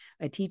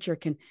A teacher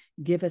can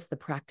give us the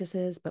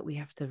practices, but we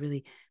have to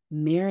really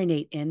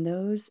marinate in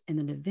those and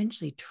then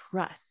eventually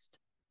trust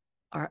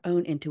our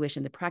own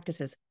intuition. The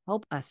practices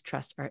help us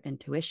trust our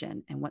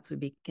intuition. And once we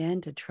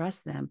begin to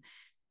trust them,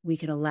 we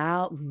can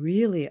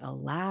really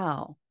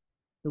allow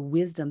the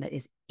wisdom that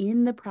is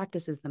in the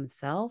practices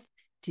themselves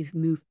to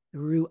move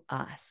through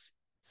us.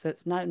 So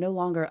it's no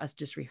longer us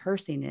just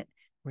rehearsing it,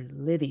 we're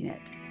living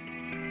it.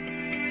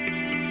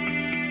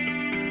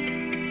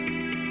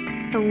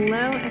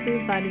 Hello,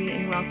 everybody,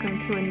 and welcome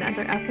to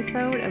another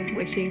episode of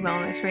Witchy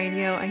Wellness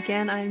Radio.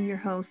 Again, I'm your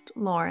host,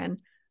 Lauren,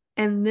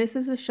 and this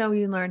is a show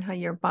you learn how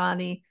your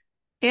body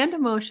and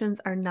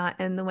emotions are not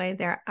in the way,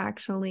 they're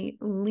actually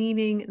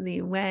leading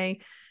the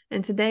way.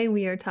 And today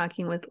we are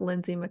talking with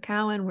Lynsie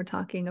McKeown. We're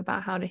talking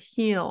about how to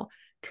heal,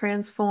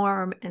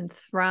 transform, and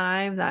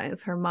thrive. That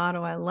is her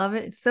motto. I love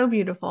it. It's so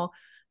beautiful.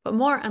 But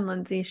more on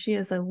Lynsie. She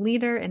is a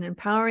leader in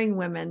empowering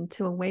women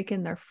to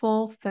awaken their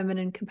full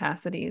feminine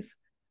capacities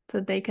so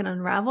they can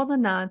unravel the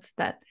knots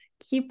that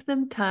keep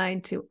them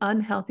tied to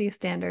unhealthy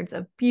standards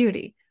of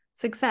beauty,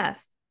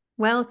 success,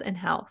 wealth, and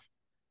health.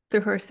 Through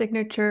her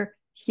signature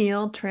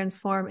Heal,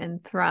 Transform,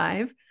 and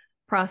Thrive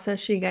process,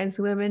 she guides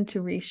women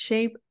to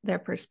reshape their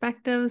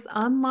perspectives,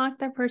 unlock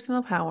their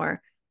personal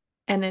power,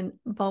 and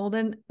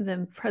embolden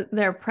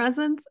their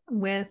presence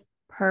with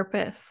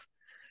purpose.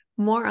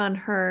 More on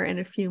her in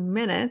a few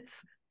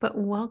minutes, but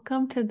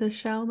welcome to the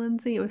show,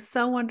 Lynsie. It was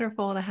so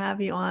wonderful to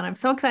have you on. I'm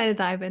so excited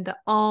to dive into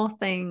all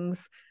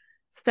things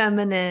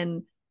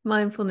feminine,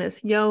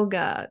 mindfulness,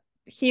 yoga,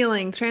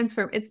 healing,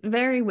 transform. It's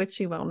very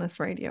Witchy Wellness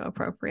Radio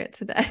appropriate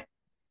today.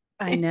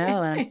 I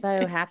know. And I'm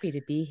so happy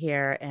to be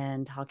here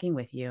and talking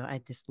with you.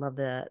 I just love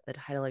the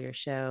title of your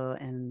show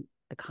and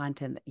the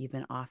content that you've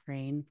been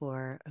offering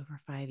for over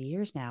 5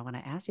 years now. When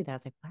I asked you that, I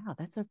was like, wow,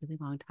 that's a really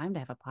long time to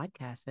have a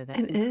podcast. So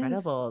that's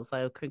incredible.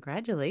 So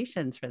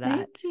congratulations for that.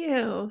 Thank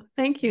you.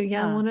 Thank you.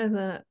 Yeah. One of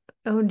the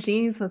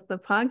OGs with the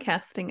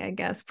podcasting, I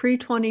guess,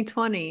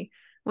 pre-2020,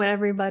 when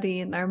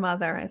everybody and their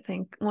mother, I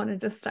think,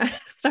 wanted to start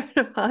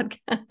a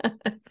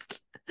podcast.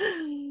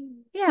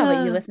 Yeah,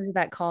 but you listen to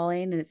that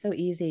calling and it's so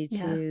easy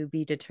to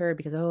be deterred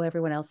because,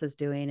 everyone else is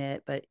doing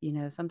it. But,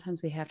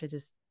 sometimes we have to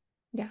just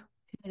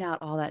tune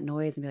out all that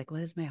noise and be like,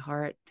 what is my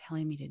heart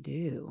telling me to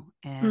do?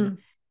 And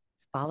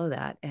follow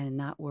that and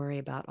not worry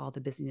about all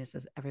the busyness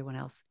as everyone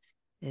else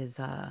is,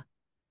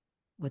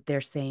 what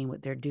they're saying,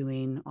 what they're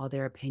doing, all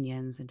their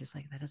opinions, and just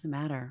like, that doesn't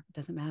matter. It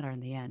doesn't matter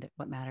in the end.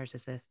 What matters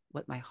is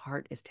what my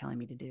heart is telling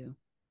me to do.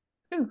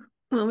 Ooh.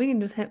 Well, we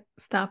can just hit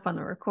stop on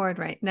the record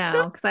right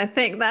now because I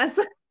think that's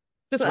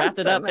just wrapped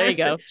it up. There you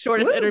go.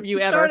 Shortest interview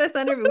ever. Shortest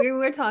interview. We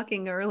were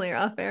talking earlier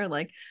off air,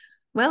 like,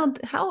 well,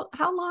 how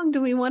long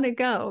do we want to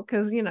go?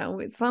 Because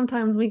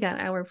sometimes we got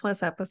hour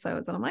plus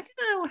episodes, and I'm like,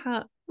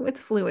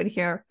 it's fluid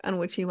here on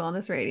Witchy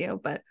Wellness Radio,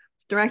 but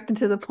directed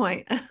to the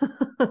point.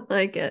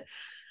 Like it.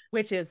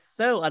 Which is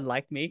so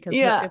unlike me because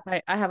if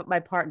I have my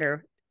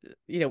partner,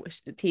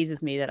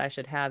 teases me that I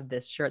should have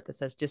this shirt that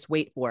says just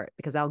wait for it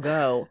because I'll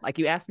go. Like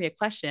you ask me a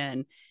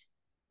question,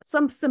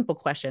 some simple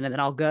question, and then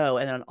I'll go,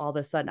 and then all of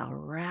a sudden I'll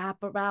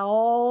wrap about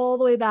all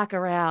the way back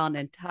around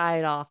and tie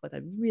it off with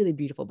a really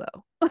beautiful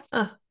bow.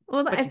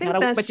 Well,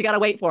 but you gotta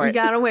wait for it. You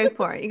gotta wait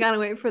for it. You gotta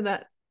wait for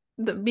the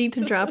beat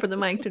to drop or the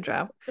mic to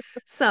drop.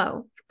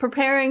 So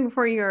preparing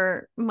for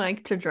your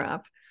mic to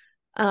drop,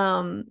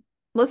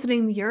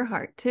 listening to your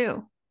heart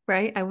too,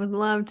 right? I would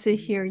love to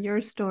hear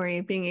your story,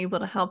 being able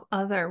to help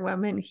other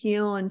women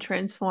heal and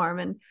transform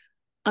and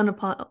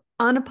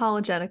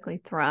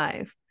unapologetically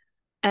thrive.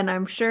 And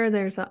I'm sure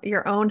there's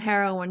your own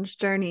heroine's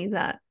journey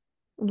that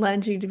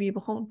led you to be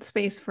able to hold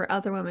space for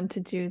other women to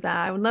do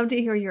that. I would love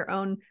to hear your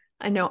own,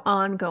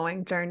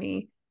 ongoing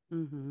journey.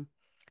 Mm-hmm.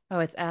 Oh,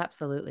 it's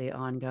absolutely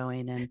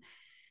ongoing. And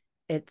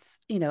it's,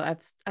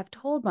 I've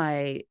told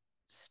my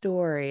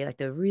story, like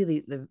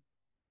the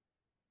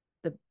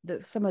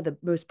some of the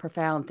most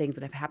profound things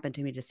that have happened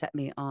to me to set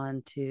me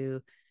on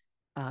to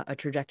a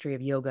trajectory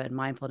of yoga and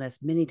mindfulness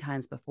many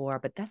times before,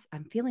 but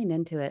I'm feeling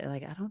into it. And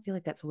like, I don't feel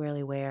like that's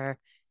really where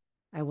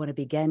I want to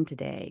begin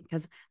today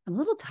because I'm a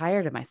little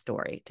tired of my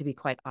story, to be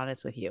quite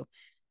honest with you.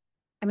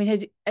 I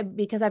mean,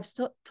 because I've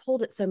still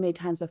told it so many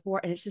times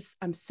before, and it's just,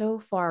 I'm so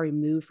far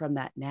removed from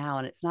that now.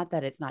 And it's not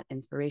that it's not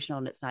inspirational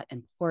and it's not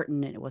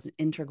important and it wasn't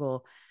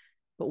integral,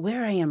 but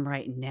where I am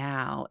right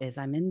now is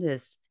I'm in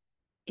this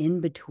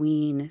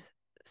in-between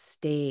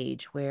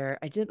stage where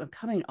I'm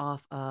coming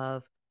off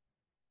of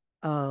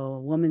a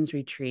women's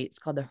retreat. It's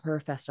called the Her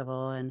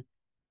Festival, and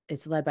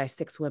it's led by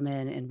 6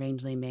 women in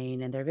Rangeley,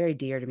 Maine, and they're very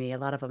dear to me. A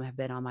lot of them have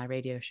been on my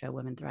radio show,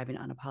 Women Thriving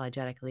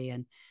Unapologetically.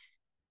 And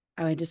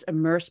I just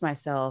immerse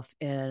myself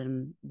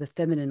in the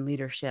feminine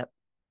leadership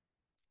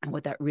and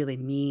what that really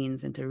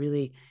means, and to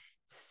really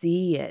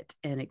see it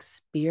and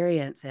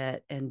experience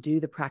it and do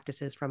the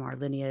practices from our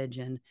lineage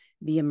and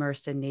be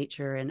immersed in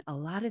nature. And a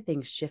lot of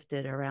things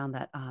shifted around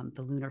that,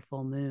 the lunar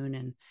full moon,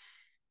 and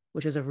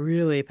which was a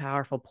really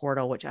powerful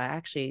portal, which I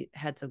actually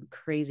had some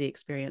crazy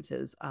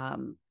experiences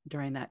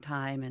during that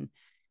time. And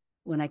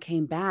when I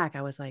came back,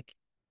 I was like,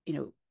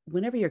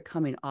 whenever you're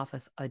coming off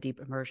a deep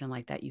immersion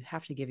like that, you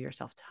have to give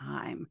yourself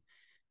time.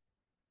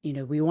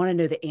 We want to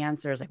know the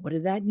answers, like, what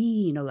did that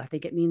mean? I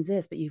think it means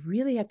this, but you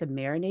really have to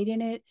marinate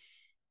in it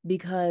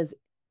because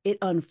it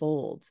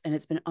unfolds, and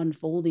it's been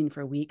unfolding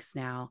for weeks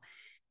now.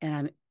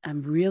 And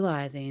I'm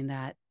realizing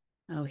that,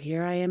 oh,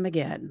 here I am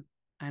again.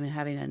 I'm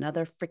having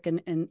another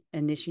freaking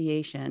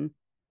initiation,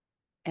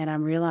 and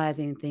I'm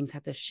realizing things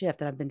have to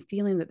shift. And I've been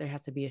feeling that there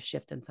has to be a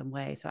shift in some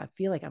way. So I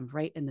feel like I'm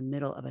right in the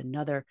middle of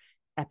another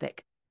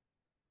epic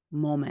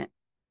moment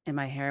in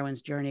my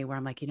heroine's journey where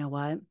I'm like, you know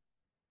what?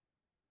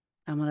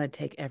 I'm going to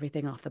take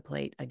everything off the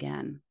plate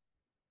again.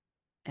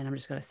 And I'm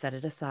just going to set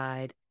it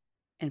aside.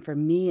 And for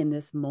me in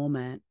this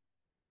moment,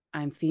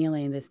 I'm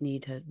feeling this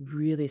need to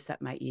really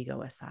set my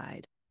ego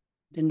aside,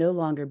 to no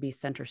longer be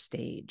center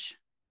stage.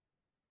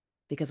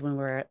 Because when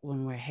we're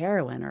a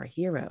heroine or a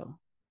hero,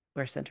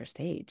 we're center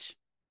stage.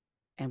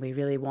 And we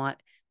really want,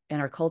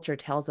 and our culture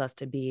tells us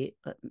to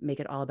make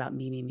it all about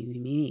me, me, me, me,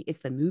 me. It's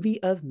the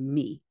movie of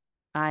me.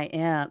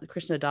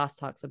 Krishna Das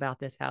talks about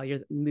this, how you're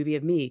the movie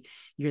of me.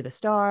 You're the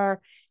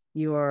star,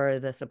 you're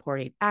the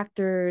supporting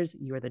actors,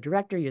 you're the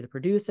director, you're the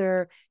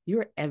producer,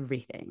 you're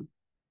everything.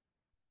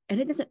 And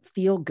it doesn't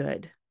feel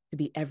good to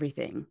be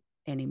everything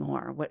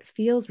anymore. What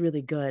feels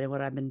really good and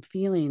what I've been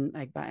feeling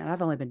like, and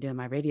I've only been doing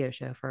my radio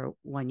show for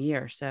 1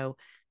 year. So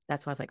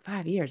that's why I was like,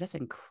 5 years, that's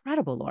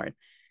incredible, Lauren.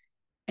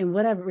 And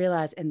what I've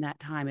realized in that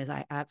time is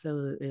I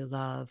absolutely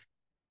love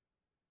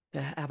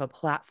to have a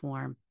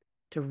platform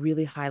to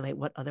really highlight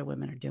what other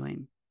women are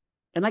doing.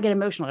 And I get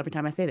emotional every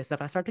time I say this. So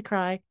if I start to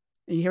cry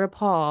and you hear a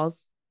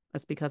pause,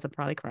 that's because I'm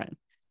probably crying.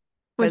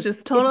 Which But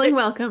is totally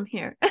welcome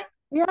here.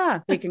 yeah,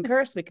 we can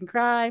curse, we can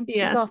cry.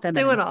 It's all Yes, do it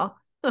feminine. all.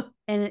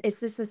 And it's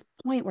just this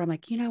point where I'm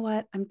like, you know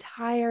what? I'm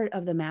tired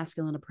of the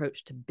masculine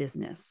approach to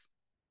business.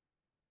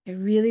 I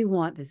really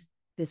want this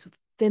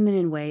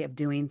feminine way of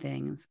doing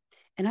things.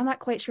 And I'm not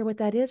quite sure what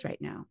that is right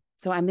now.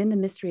 So I'm in the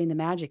mystery and the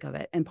magic of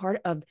it. And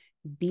part of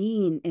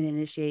being an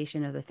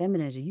initiation of the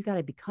feminine is you got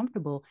to be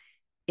comfortable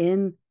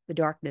in the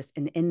darkness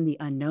and in the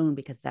unknown,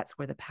 because that's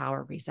where the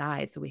power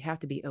resides. So we have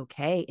to be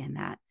okay in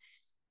that.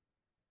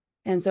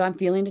 And so I'm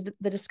feeling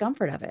the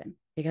discomfort of it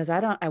because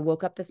I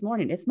woke up this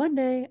morning, it's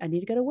Monday, I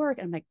need to go to work.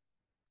 And I'm like,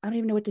 I don't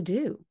even know what to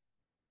do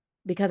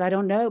because I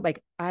don't know,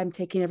 like I'm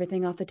taking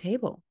everything off the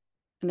table.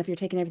 And if you're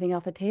taking everything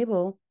off the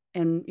table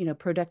and,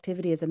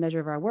 productivity is a measure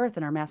of our worth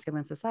in our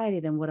masculine society,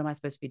 then what am I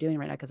supposed to be doing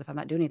right now? Because if I'm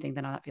not doing anything,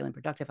 then I'm not feeling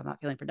productive. I'm not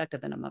feeling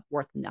productive, then I'm not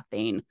worth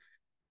nothing.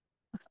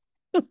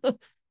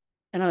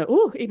 And I'm like,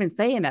 ooh, even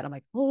saying that, I'm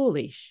like,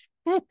 holy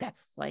shit,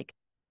 that's like,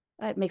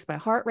 it makes my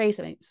heart race.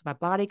 It makes my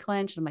body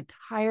clench. I'm like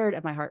tired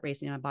of my heart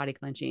racing and my body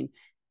clenching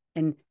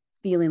and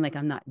feeling like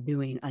I'm not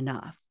doing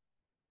enough.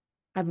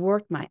 I've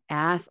worked my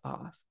ass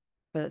off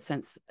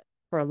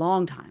for a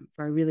long time,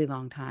 for a really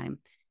long time,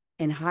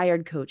 and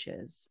hired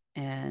coaches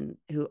and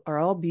who are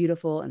all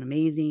beautiful and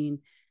amazing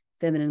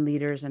feminine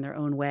leaders in their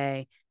own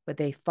way, but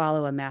they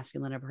follow a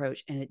masculine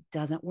approach and it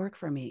doesn't work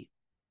for me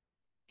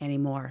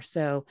anymore.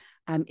 So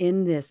I'm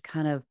in this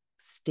kind of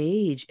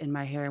stage in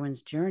my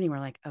heroine's journey where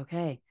like,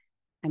 okay,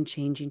 I'm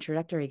changing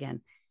trajectory again,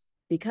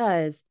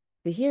 because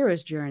the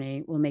hero's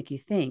journey will make you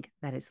think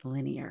that it's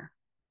linear.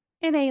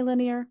 It ain't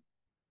linear.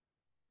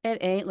 It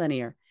ain't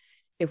linear.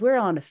 If we're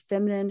on a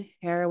feminine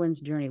heroine's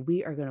journey,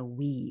 we are going to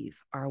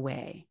weave our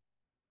way.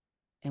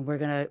 And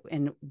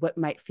what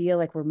might feel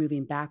like we're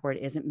moving backward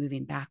isn't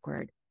moving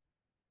backward.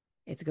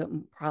 It's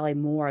probably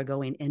more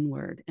going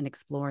inward and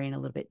exploring a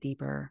little bit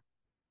deeper.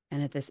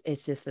 And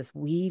it's just this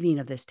weaving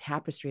of this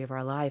tapestry of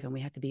our life. And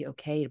we have to be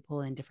okay to pull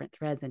in different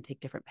threads and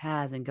take different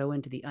paths and go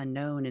into the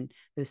unknown and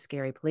those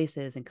scary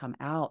places and come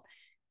out,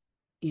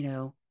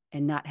 and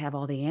not have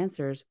all the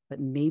answers, but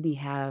maybe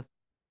have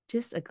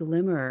just a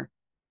glimmer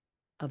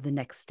of the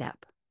next step.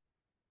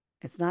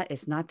 It's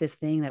not this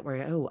thing that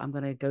I'm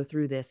going to go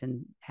through this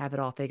and have it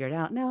all figured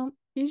out. No,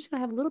 you're just going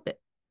to have a little bit.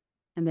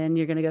 And then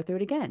you're going to go through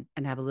it again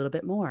and have a little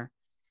bit more.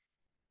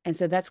 And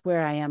so that's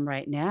where I am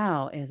right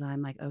now is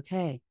I'm like,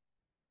 okay,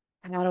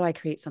 how do I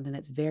create something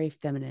that's very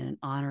feminine and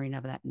honoring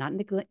of that? Not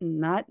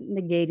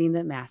negating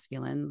the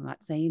masculine. I'm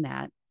not saying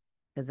that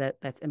because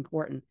that's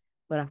important.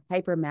 But a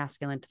hyper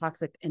masculine,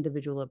 toxic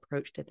individual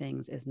approach to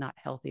things is not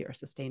healthy or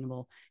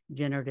sustainable,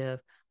 generative,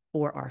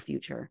 or our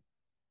future.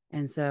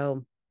 And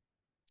so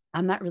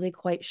I'm not really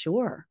quite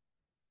sure,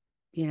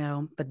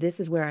 but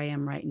this is where I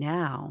am right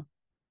now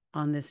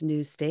on this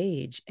new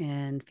stage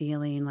and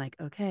feeling like,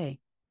 okay,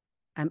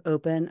 I'm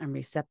open, I'm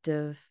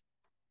receptive,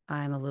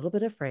 I'm a little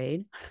bit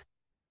afraid.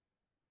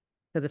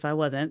 Because if I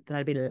wasn't, then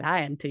I'd be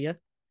lying to you.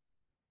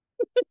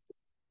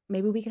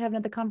 Maybe we could have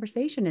another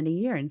conversation in a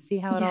year and see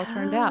how it all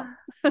turned out.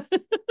 Yeah.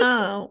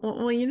 Oh,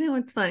 well,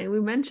 it's funny.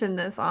 We mentioned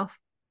this off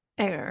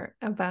air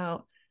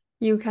about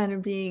you kind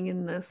of being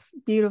in this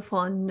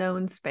beautiful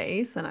unknown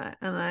space, and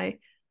I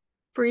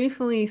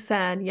briefly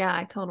said, yeah,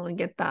 I totally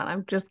get that.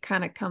 I'm just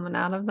kind of coming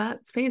out of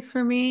that space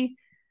for me.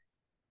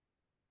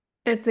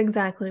 It's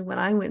exactly what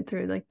I went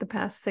through like the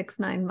past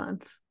 6-9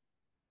 months.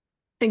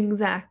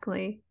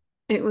 Exactly.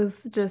 It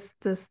was just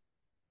this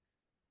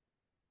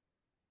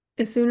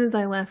as soon as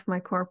I left my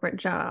corporate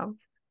job,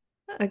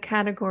 a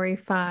category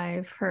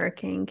 5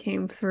 hurricane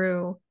came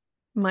through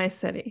my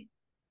city.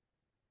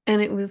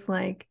 And it was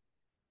like,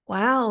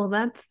 wow,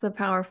 that's the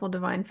powerful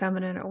divine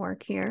feminine at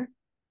work here.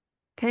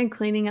 Okay,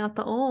 cleaning out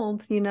the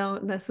old,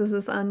 this is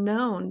this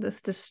unknown,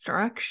 this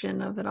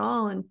destruction of it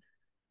all.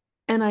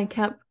 And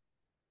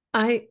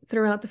I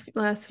throughout the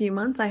last few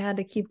months, I had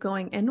to keep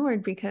going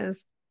inward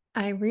because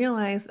I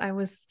realized I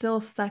was still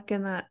stuck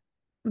in that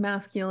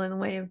masculine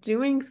way of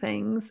doing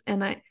things.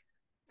 And I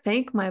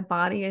thank my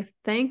body. I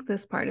thank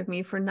this part of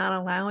me for not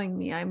allowing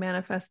me. I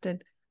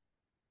manifested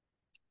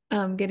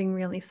getting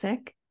really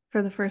sick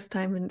for the first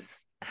time in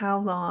how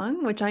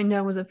long, which I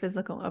know was a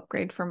physical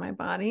upgrade for my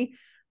body.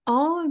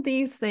 All of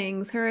these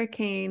things,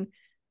 hurricane,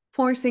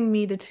 forcing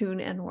me to tune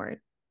inward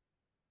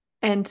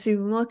and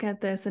to look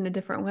at this in a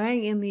different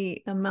way in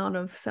the amount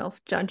of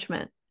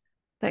self-judgment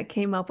that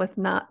came up with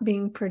not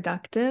being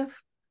productive.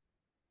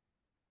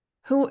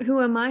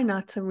 Who am I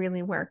not to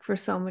really work for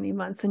so many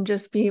months and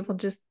just be able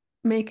to just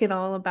make it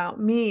all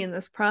about me in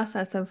this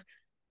process of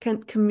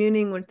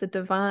communing with the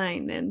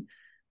divine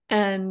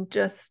and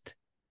just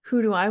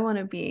who do I want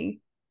to be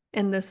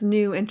in this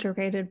new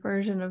integrated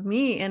version of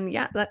me. And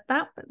yeah,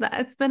 that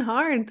it's been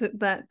hard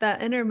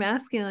that inner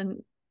masculine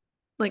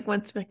like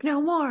wants to be like,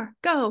 no more,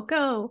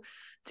 go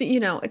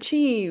to,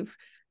 achieve,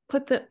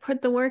 put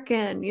the work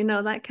in,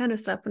 that kind of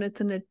stuff. And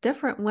it's in a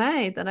different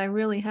way that I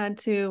really had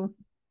to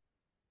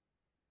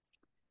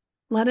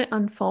let it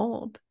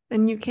unfold.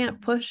 And you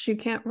can't push, you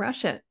can't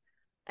rush it.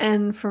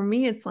 And for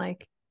me, it's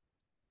like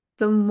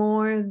the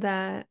more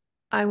that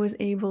I was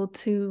able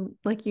to,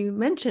 like you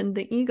mentioned,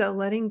 the ego,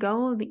 letting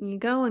go of the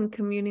ego and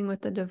communing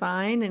with the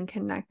divine and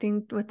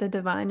connecting with the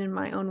divine in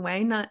my own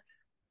way, not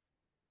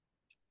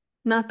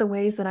the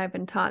ways that I've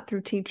been taught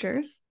through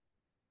teachers,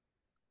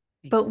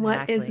 but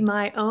what is Exactly.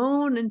 my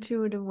own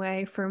intuitive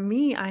way for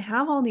me. I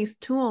have all these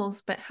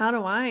tools, but how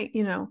do I,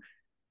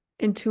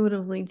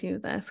 intuitively do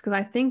this? Because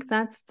I think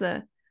that's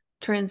the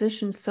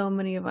transition so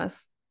many of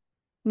us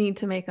need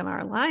to make in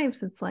our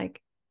lives. It's like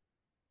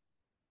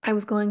I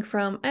was going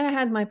from, and I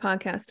had my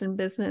podcast and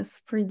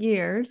business for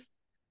years,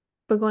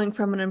 but going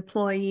from an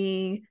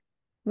employee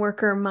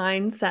worker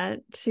mindset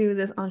to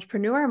this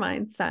entrepreneur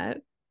mindset.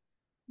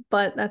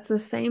 But that's the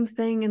same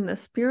thing in the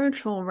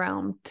spiritual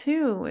realm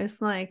too.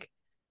 It's like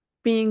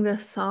being the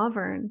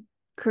sovereign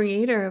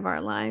creator of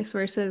our lives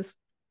versus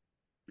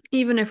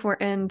even if we're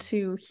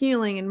into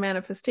healing and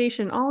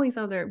manifestation, all these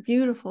other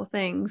beautiful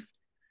things,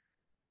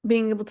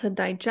 being able to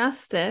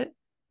digest it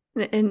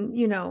and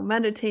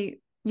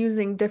meditate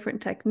using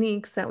different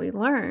techniques that we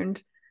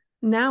learned.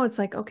 Now it's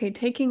like, okay,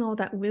 taking all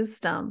that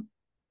wisdom,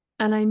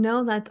 and I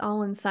know that's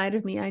all inside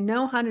of me. I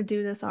know how to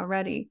do this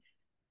already.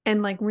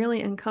 And like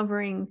really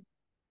uncovering,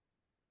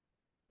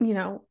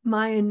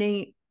 my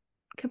innate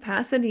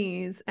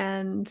capacities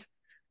and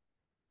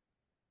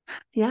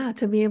yeah,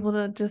 to be able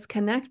to just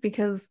connect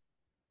because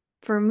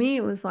for me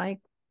it was like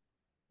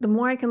the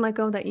more I can let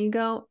go of that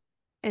ego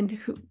and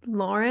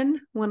Lauren,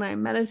 when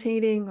I'm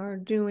meditating or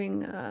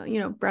doing,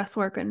 breath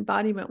work and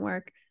embodiment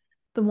work,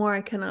 the more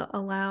I can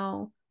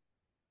allow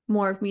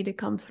more of me to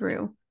come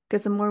through.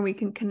 Because the more we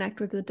can connect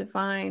with the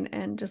divine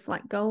and just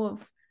let go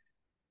of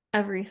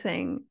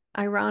everything,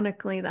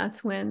 ironically,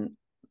 that's when,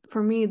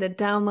 for me, the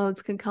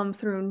downloads can come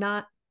through.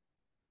 Not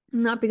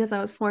because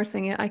I was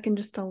forcing it. I can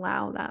just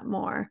allow that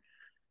more.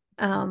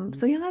 Mhm.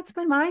 So yeah, that's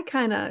been my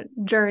kind of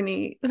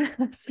journey the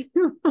past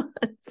few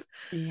months.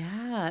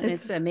 Yeah. And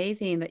It's it's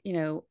amazing that,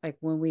 like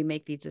when we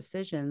make these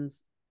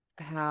decisions,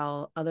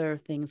 how other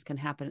things can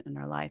happen in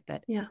our life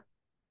that yeah,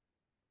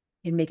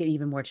 can make it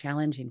even more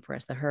challenging for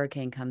us. The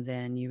hurricane comes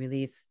in, you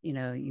release, you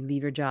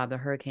leave your job, the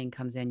hurricane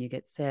comes in, you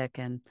get sick.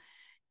 And,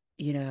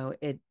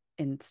 it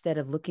instead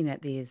of looking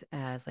at these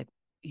as like,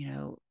 you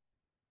know,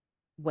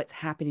 what's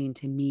happening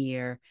to me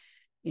or,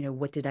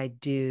 what did I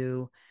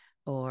do?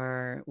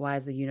 Or why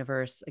is the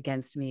universe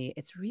against me?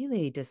 It's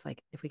really just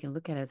like if we can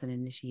look at it as an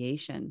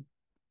initiation,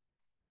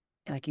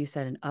 like you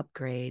said, an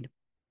upgrade,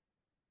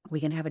 we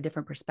can have a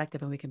different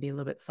perspective and we can be a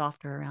little bit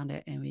softer around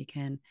it and we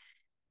can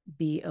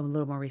be a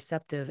little more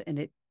receptive. And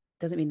it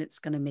doesn't mean it's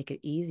going to make it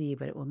easy,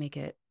 but it will make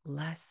it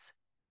less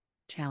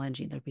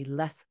challenging. There'll be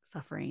less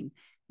suffering.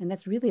 And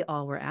that's really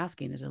all we're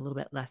asking is a little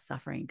bit less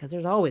suffering because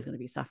there's always going to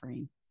be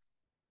suffering.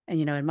 And,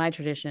 in my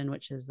tradition,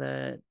 which is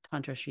the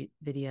Tantra Sri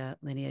Vidya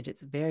lineage,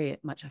 it's very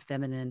much a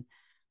feminine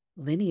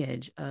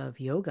lineage of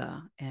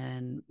yoga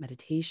and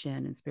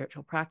meditation and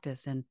spiritual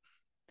practice. And,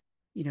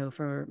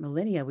 for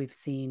millennia, we've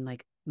seen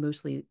like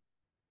mostly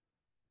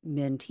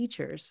men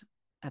teachers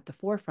at the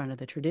forefront of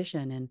the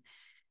tradition. And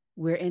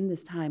we're in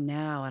this time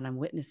now, and I'm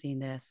witnessing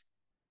this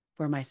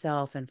for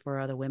myself and for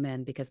other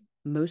women because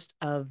most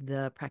of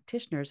the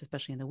practitioners,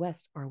 especially in the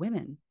West, are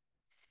women.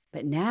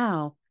 But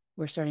now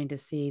we're starting to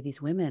see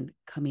these women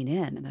coming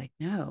in and they're like,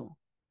 no,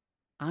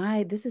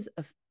 this is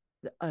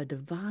a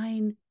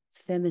divine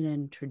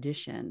feminine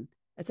tradition.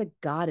 It's a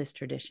goddess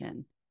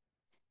tradition.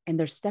 And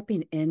they're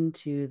stepping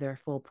into their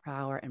full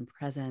power and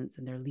presence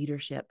and their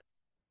leadership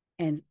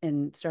and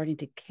starting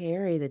to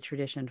carry the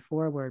tradition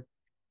forward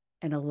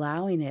and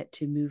allowing it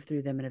to move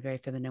through them in a very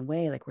feminine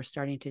way. Like we're,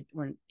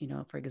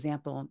 for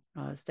example,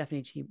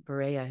 Stephanie G.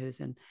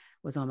 Barea,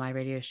 was on my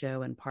radio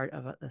show and part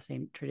of the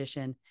same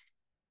tradition.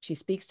 She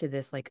speaks to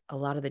this, like a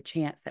lot of the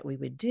chants that we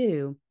would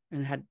do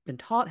and had been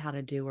taught how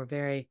to do were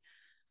very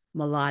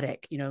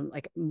melodic,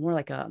 like more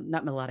like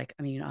not melodic,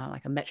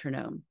 like a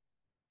metronome.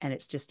 And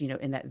it's just,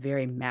 in that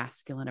very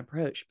masculine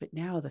approach. But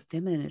now the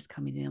feminine is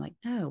coming in like,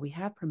 no, we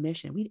have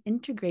permission. We've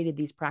integrated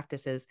these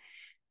practices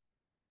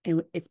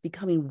and it's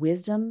becoming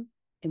wisdom.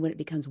 And when it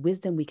becomes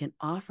wisdom, we can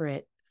offer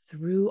it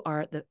through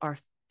our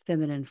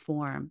feminine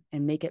form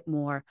and make it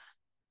more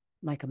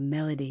like a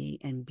melody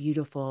and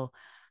beautiful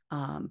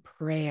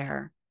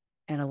prayer,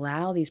 and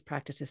allow these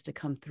practices to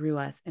come through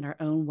us in our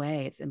own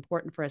way. It's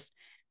important for us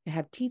to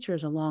have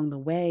teachers along the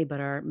way,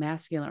 but our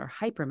masculine or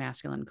hyper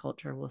masculine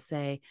culture will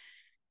say,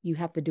 you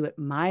have to do it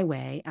my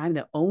way. I'm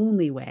the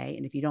only way.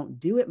 And if you don't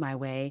do it my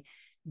way,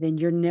 then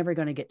you're never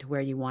going to get to where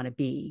you want to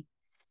be.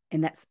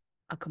 And that's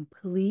a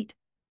complete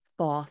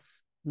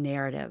false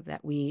narrative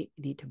that we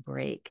need to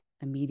break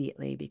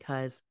immediately,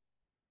 because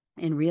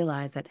and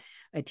realize that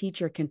a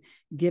teacher can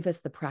give us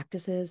the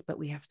practices, but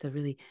we have to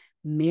really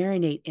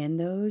marinate in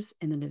those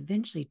and then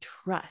eventually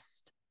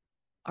trust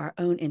our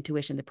own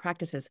intuition. The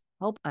practices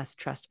help us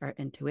trust our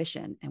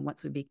intuition. And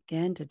once we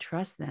begin to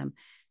trust them,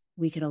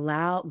 we can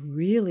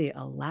really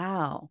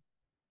allow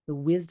the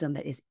wisdom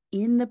that is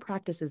in the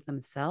practices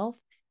themselves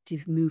to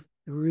move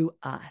through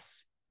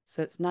us.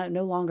 So it's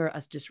no longer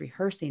us just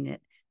rehearsing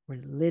it, we're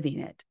living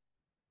it.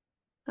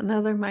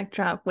 Another mic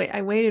drop. Wait,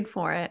 I waited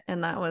for it,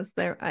 and that was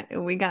there.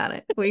 We got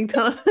it. We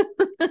told.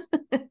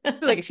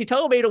 Like she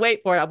told me to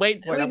wait for it. I'm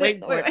waiting for it. We I'm did.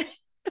 waiting for it.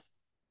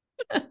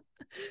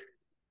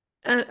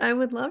 And I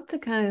would love to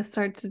kind of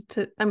start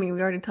I mean,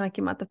 we already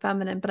talking about the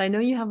feminine, but I know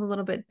you have a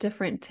little bit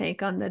different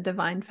take on the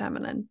divine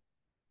feminine.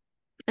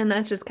 And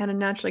that's just kind of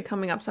naturally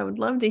coming up. So I would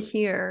love to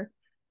hear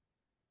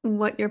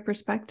what your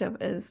perspective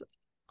is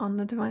on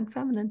the divine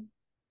feminine.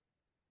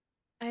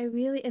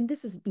 And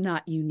this is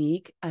not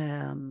unique.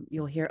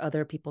 You'll hear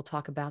other people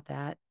talk about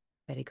that.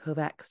 Betty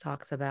Kovacs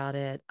talks about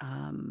it.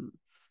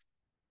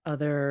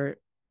 Other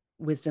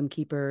wisdom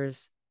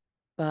keepers.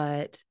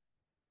 But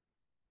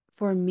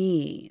for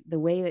me, the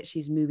way that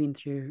she's moving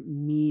through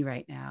me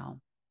right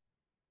now,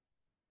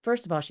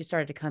 first of all, she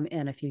started to come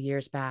in a few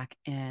years back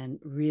and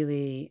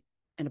really,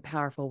 in a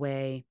powerful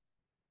way,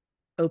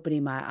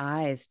 opening my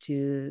eyes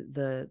to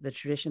the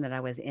tradition that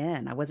I was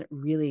in. I wasn't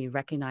really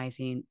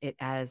recognizing it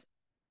as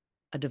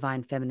a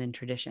divine feminine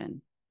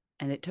tradition.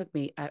 And it took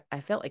me, I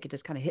felt like it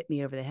just kind of hit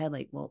me over the head,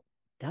 like, well,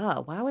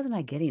 duh, why wasn't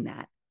I getting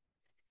that?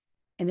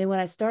 And then when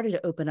I started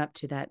to open up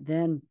to that,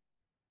 then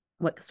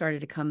what started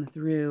to come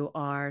through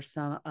are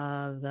some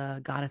of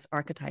the goddess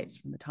archetypes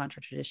from the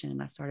Tantra tradition.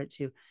 And I started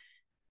to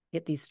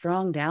get these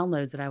strong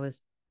downloads that I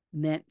was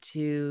meant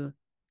to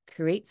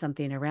create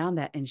something around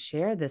that and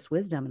share this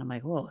wisdom. And I'm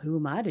like, well, who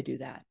am I to do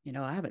that?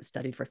 I haven't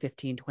studied for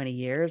 15, 20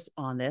 years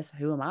on this.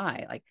 Who am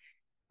I? Like,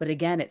 but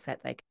again, it's that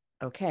like,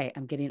 okay,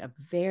 I'm getting a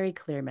very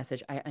clear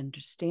message. I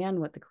understand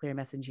what the clear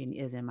messaging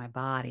is in my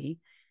body.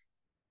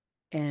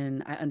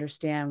 And I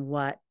understand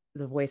what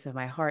the voice of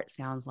my heart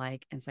sounds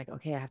like. And it's like,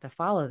 okay, I have to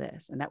follow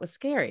this. And that was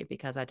scary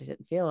because I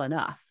didn't feel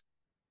enough,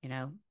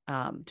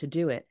 to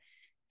do it.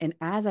 And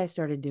as I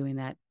started doing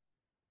that,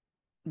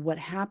 what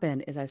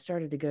happened is I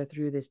started to go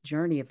through this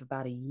journey of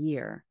about a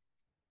year.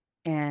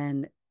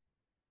 And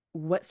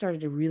what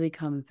started to really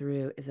come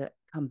through is that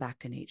come back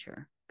to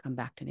nature.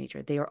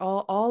 They are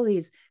all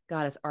these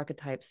goddess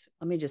archetypes.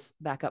 Let me just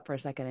back up for a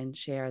second and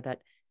share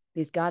that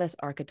these goddess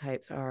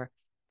archetypes are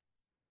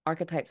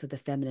archetypes of the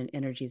feminine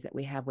energies that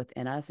we have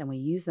within us, and we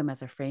use them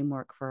as a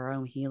framework for our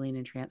own healing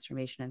and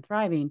transformation and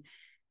thriving.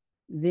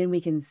 Then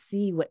we can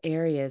see what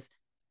areas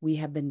we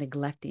have been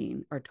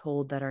neglecting or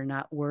told that are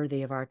not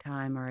worthy of our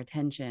time or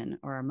attention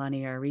or our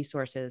money or our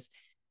resources.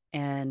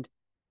 And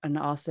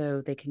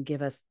also they can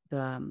give us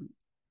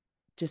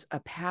just a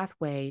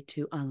pathway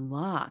to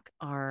unlock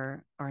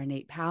our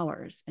innate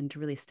powers and to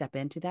really step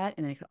into that.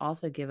 And then it could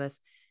also give us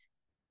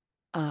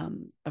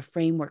a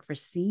framework for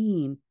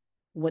seeing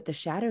what the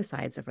shadow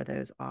sides of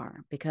those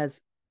are.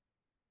 Because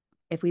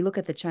if we look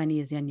at the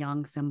Chinese yin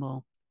yang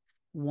symbol,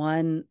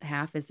 one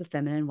half is the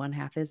feminine, one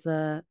half is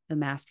the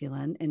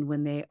masculine. And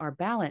when they are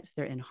balanced,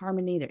 they're in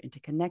harmony, they're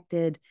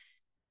interconnected.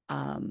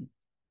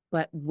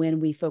 But when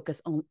we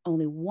focus on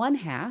only one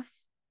half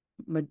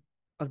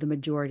of the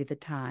majority of the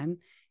time,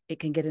 it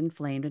can get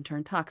inflamed and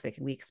turn toxic.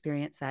 And we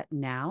experience that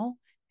now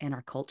in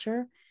our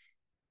culture.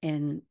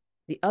 And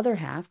the other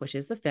half, which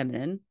is the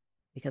feminine,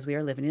 because we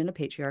are living in a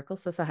patriarchal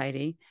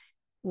society,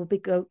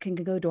 can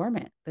go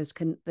dormant. Those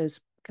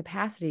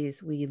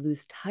capacities we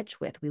lose touch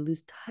with. We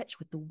lose touch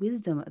with the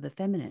wisdom of the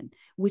feminine,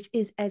 which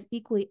is as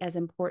equally as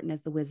important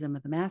as the wisdom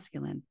of the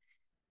masculine.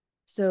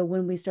 So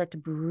when we start to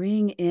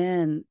bring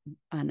in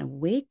and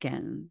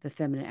awaken the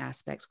feminine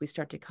aspects, we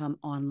start to come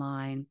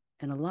online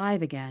and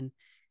alive again.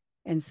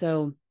 And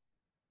so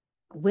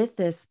with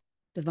this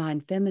divine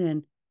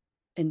feminine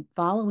and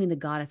following the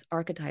goddess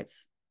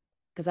archetypes,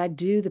 because I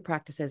do the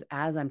practices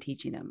as I'm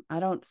teaching them. I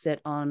don't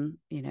sit on,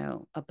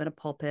 up in a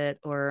pulpit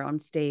or on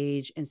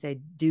stage and say,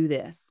 do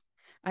this.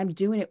 I'm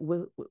doing it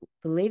with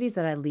the ladies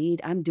that I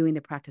lead. I'm doing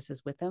the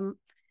practices with them.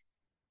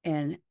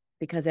 And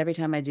because every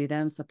time I do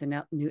them, something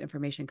else, new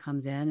information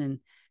comes in. And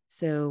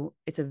so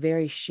it's a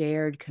very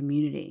shared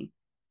community.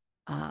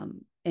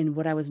 And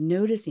what I was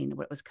noticing,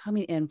 what was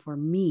coming in for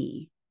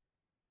me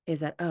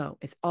is that, oh,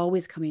 it's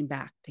always coming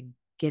back to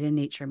get in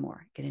nature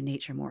more, get in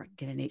nature more,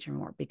 get in nature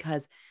more,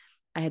 because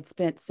I had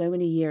spent so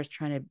many years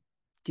trying to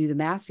do the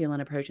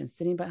masculine approach and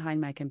sitting behind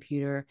my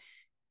computer,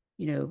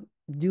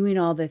 doing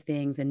all the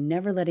things and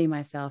never letting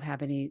myself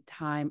have any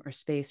time or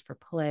space for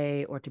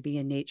play or to be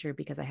in nature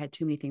because I had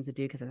too many things to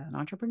do. Because as an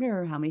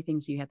entrepreneur, how many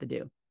things do you have to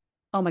do?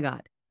 Oh my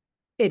God,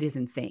 it is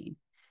insane.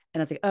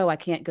 And I was like, oh, I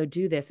can't go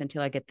do this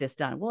until I get this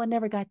done. Well, it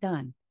never got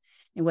done.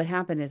 And what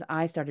happened is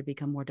I started to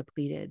become more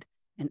depleted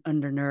and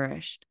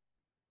undernourished.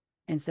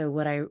 And so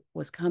what I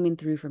was coming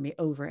through for me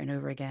over and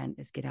over again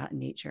is get out in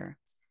nature,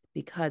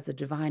 because the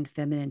divine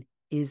feminine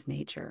is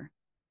nature.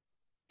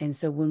 And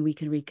so when we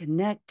can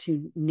reconnect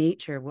to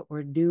nature, what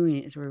we're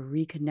doing is we're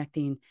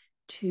reconnecting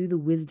to the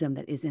wisdom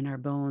that is in our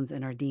bones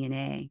and our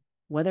DNA.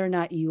 Whether or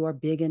not you are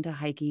big into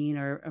hiking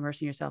or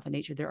immersing yourself in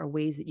nature, there are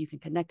ways that you can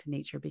connect to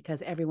nature,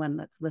 because everyone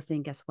that's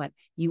listening, guess what?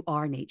 You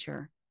are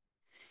nature.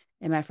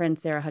 And my friend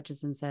Sarah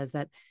Hutchinson says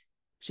that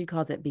she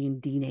calls it being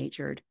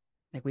denatured.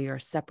 Like we are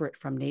separate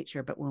from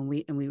nature, but when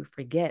we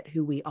forget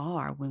who we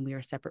are when we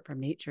are separate from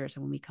nature. So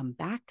when we come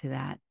back to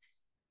that,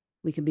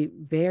 we can be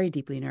very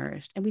deeply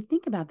nourished. And we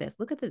think about this.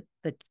 Look at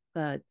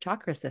the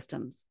chakra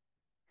systems.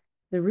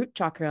 The root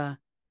chakra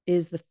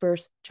is the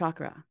first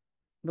chakra,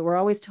 but we're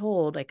always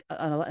told, like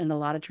in a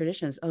lot of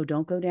traditions, oh,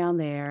 don't go down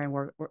there.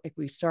 And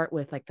we start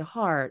with like the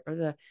heart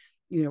or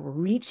we're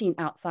reaching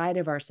outside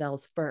of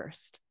ourselves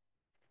first.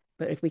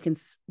 But if we can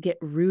get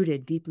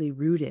rooted, deeply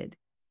rooted,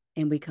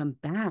 and we come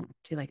back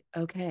to like,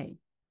 okay,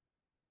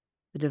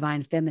 the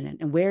divine feminine.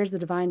 And where's the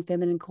divine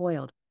feminine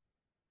coiled?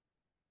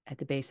 At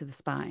the base of the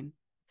spine.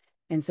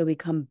 And so we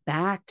come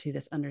back to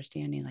this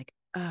understanding like,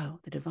 oh,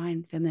 the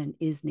divine feminine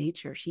is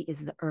nature. She is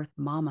the earth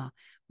mama.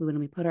 When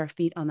we put our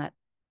feet on that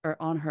or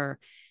on her,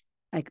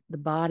 like the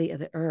body of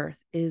the earth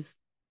is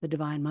the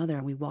divine mother,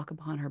 and we walk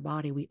upon her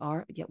body. We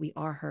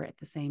are her at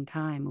the same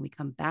time. When we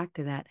come back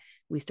to that,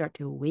 we start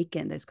to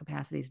awaken those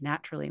capacities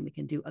naturally, and we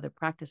can do other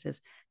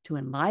practices to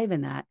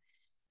enliven that,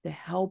 to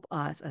help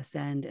us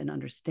ascend and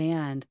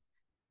understand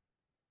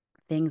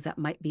things that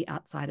might be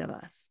outside of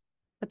us,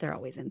 but they're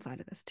always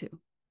inside of us too.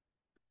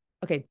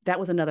 Okay, that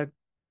was another.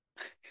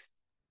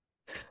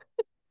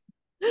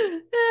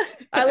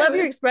 I love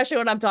your expression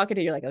when I'm talking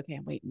to you. You're like, okay,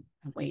 I'm waiting.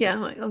 Yeah,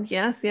 I'm like, oh,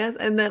 yes.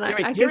 And then I Here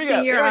can we see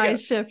go. your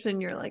eyes shift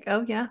and you're like,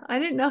 oh, yeah, I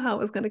didn't know how it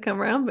was going to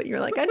come around, but you're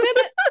like, I did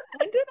it.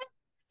 I did it.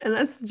 And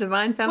that's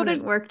divine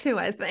feminine work too,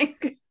 I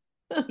think.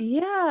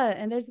 Yeah.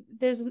 And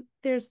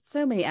there's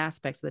so many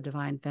aspects of the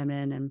divine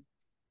feminine. And,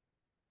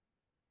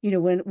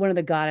 when one of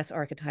the goddess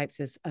archetypes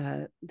is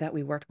that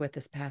we worked with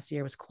this past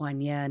year was Kuan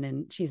Yin,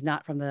 and she's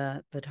not from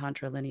the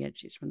Tantra lineage.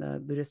 She's from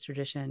the Buddhist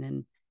tradition.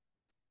 And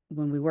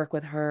when we work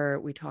with her,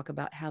 we talk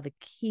about how the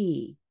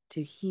key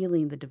to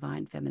healing the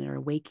divine feminine or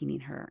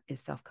awakening her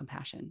is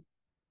self-compassion.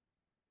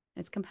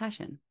 It's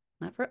compassion,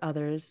 not for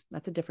others.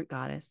 That's a different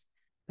goddess,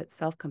 but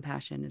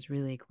self-compassion is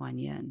really Kuan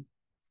Yin.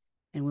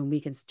 And when we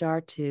can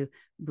start to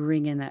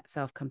bring in that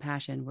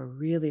self-compassion, we're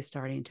really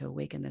starting to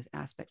awaken those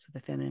aspects of the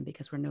feminine,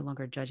 because we're no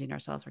longer judging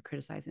ourselves or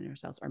criticizing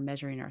ourselves or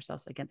measuring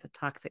ourselves against a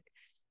toxic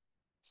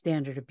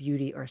standard of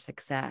beauty or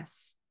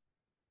success.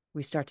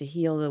 We start to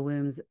heal the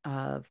wounds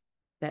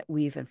that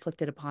we've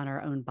inflicted upon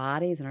our own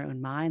bodies and our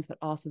own minds, but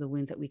also the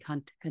wounds that we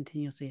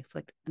continuously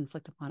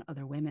inflict upon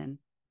other women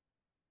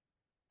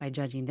by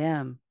judging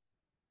them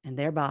and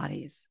their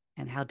bodies.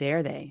 And how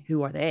dare they?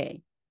 Who are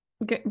they?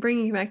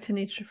 Bringing you back to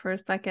nature for a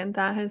second,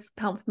 that has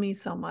helped me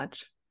so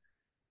much.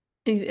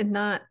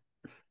 Not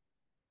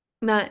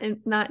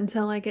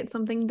until I get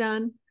something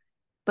done,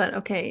 but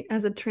okay,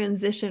 as a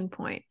transition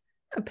point,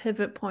 a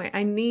pivot point,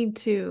 I need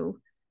to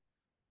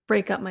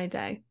break up my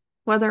day,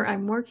 whether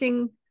I'm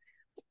working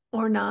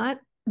or not.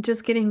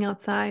 Just getting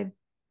outside.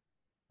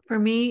 For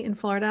me in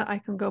Florida, I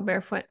can go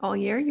barefoot all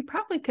year. You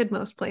probably could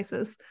most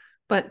places,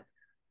 but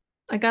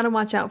I got to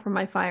watch out for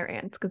my fire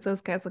ants because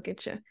those guys will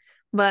get you.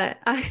 But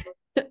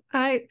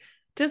I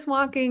just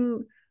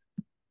walking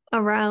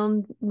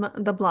around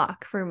the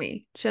block for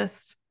me,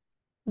 just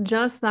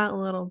that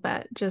little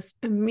bit just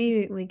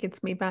immediately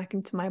gets me back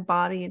into my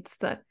body. It's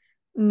the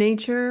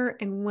nature,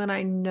 and when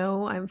I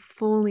know I'm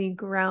fully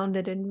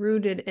grounded and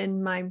rooted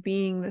in my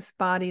being, this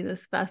body,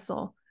 this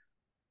vessel,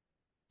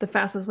 the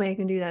fastest way I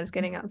can do that is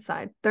getting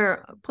outside. There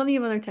are plenty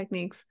of other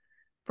techniques.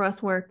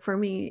 Breath work for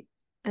me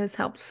has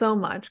helped so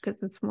much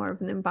because it's more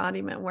of an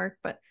embodiment work,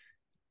 but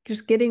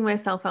just getting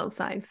myself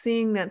outside,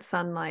 seeing that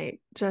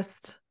sunlight,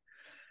 it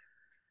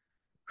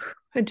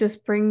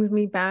just brings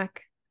me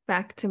back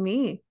to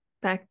me,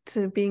 back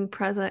to being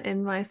present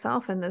in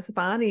myself and this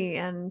body,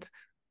 and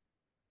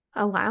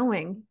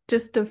allowing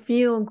just to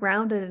feel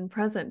grounded and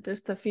present,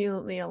 just to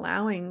feel the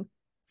allowing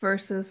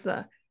versus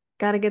the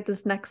got to get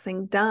this next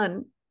thing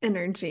done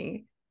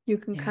energy, you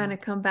can kind Yeah.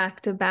 of come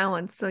back to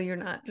balance. So you're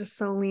not just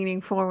so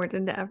leaning forward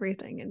into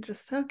everything and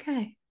just,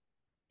 okay,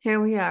 here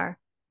we are,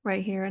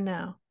 right here and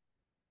now.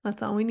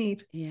 That's all we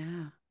need.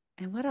 Yeah.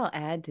 And what I'll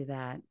add to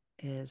that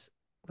is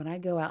when I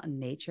go out in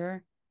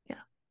nature,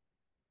 Yeah.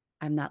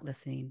 I'm not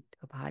listening to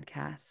a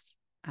podcast.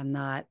 I'm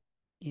not,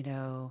 you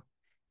know,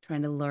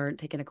 trying to learn,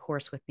 taking a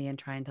course with me and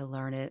trying to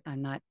learn it.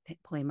 I'm not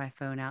pulling my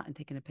phone out and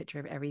taking a picture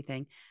of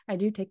everything. I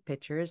do take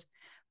pictures,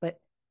 but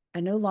I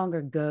no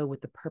longer go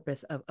with the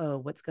purpose of, oh,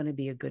 what's going to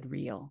be a good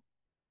reel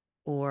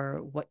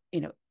or what,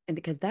 and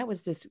because that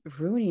was just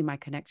ruining my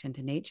connection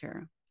to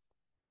nature.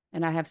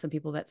 And I have some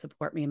people that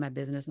support me in my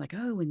business, like,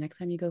 oh, and next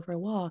time you go for a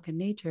walk in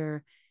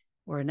nature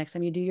or next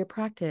time you do your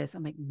practice,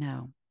 I'm like,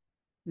 no,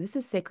 this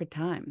is sacred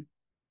time.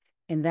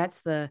 And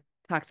that's the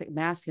toxic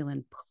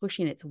masculine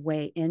pushing its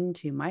way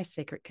into my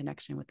sacred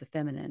connection with the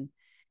feminine.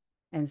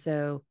 And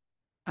so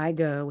I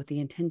go with the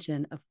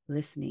intention of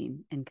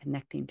listening and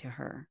connecting to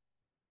her.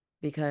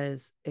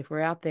 Because if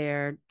we're out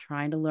there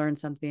trying to learn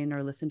something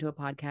or listen to a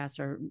podcast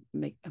or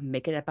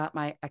make it about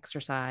my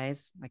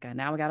exercise, like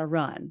now I got to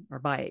run or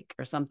bike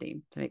or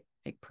something to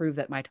prove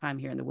that my time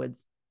here in the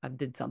woods, I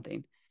did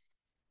something.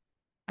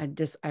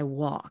 I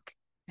walk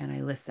and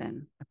I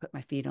listen. I put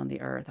my feet on the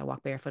earth. I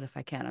walk barefoot if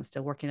I can. I'm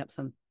still working up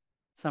some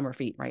summer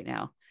feet right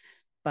now,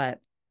 but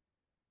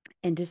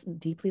and just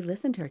deeply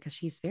listen to her because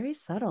she's very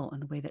subtle in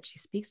the way that she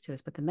speaks to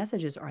us. But the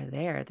messages are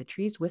there. The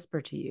trees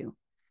whisper to you.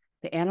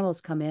 The animals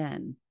come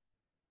in.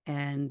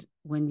 And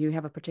when you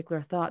have a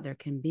particular thought, there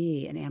can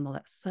be an animal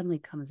that suddenly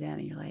comes in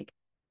and you're like,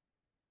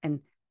 and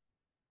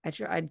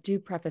I do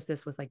preface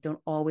this with like, don't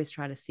always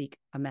try to seek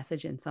a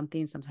message in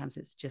something. Sometimes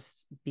it's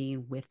just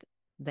being with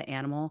the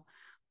animal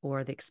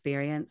or the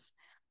experience.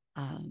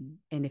 And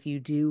if you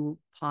do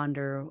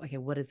ponder, okay,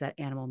 what does that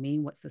animal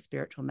mean? What's the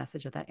spiritual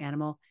message of that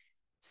animal?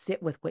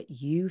 Sit with what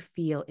you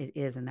feel it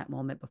is in that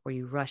moment before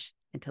you rush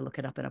and to look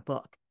it up in a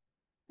book.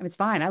 I mean, it's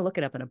fine. I look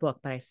it up in a book,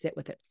 but I sit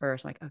with it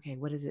first. Like, okay,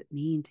 what does it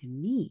mean to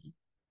me?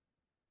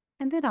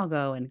 And then I'll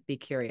go and be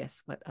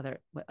curious what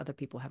other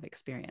people have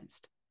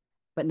experienced,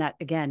 but not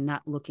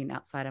looking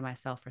outside of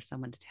myself for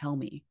someone to tell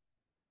me.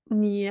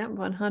 Yeah,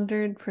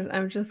 100%.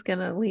 I'm just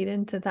gonna lead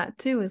into that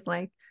too, is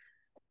like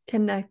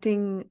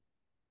connecting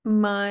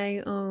my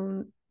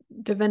own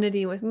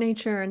divinity with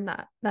nature and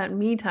that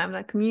me time,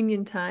 that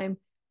communion time.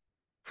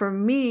 For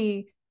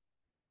me,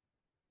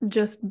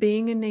 just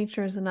being in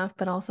nature is enough,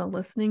 but also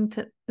listening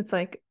to it's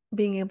like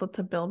being able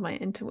to build my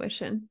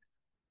intuition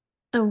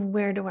of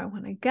where do I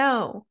want to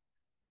go?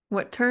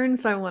 What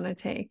turns do I want to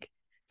take?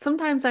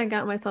 Sometimes I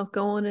got myself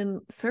going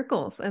in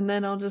circles and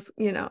then I'll just,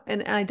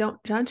 and I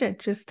don't judge it,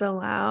 just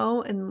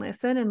allow and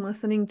listen and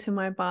listening to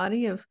my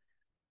body of,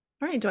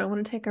 all right, do I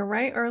want to take a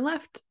right or a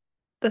left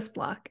this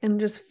block and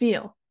just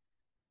feel?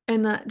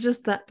 And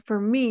that for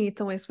me,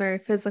 it's always very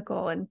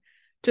physical and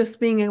just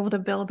being able to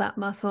build that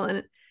muscle.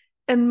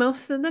 And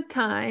most of the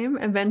time,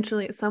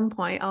 eventually at some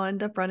point, I'll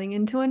end up running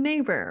into a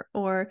neighbor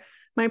or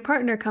my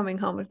partner coming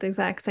home at the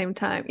exact same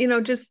time.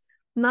 Just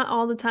not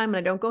all the time. And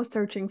I don't go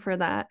searching for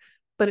that.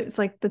 But it's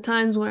like the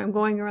times when I'm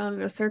going around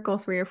in a circle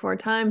 3 or 4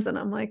 times and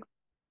I'm like,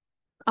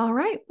 all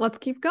right, let's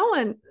keep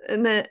going.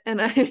 And then,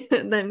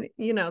 the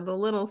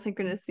little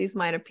synchronicities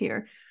might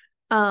appear.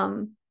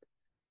 Um,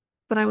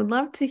 but I would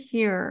love to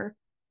hear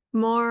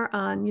more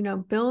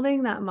on,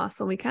 building that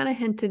muscle. We kind of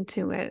hinted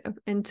to it of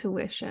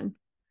intuition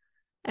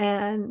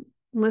and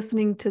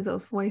listening to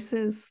those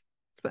voices,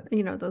 but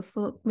those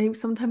little, maybe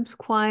sometimes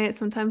quiet,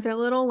 sometimes they're a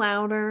little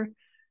louder.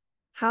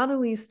 How do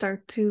we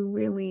start to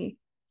really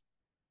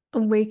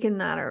awaken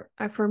that? Or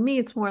for me,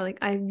 it's more like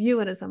I view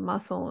it as a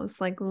muscle.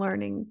 It's like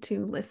learning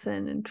to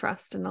listen and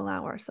trust and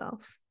allow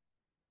ourselves.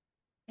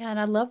 Yeah, and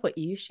I love what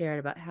you shared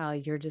about how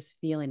you're just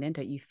feeling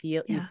into it. You've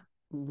Yeah.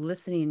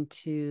 listening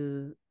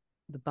to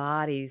the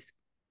body's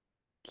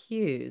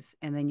cues,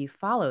 and then you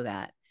follow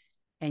that,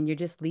 and you're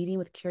just leading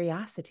with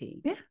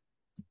curiosity, Yeah.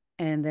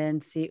 and then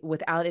see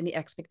without any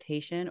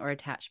expectation or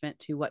attachment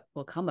to what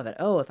will come of it.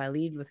 Oh, if I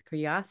lead with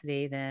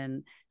curiosity,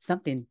 then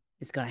something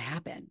is going to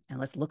happen, and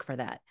let's look for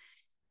that.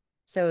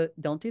 So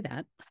don't do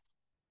that.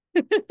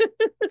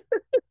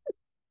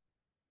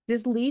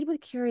 Just lead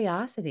with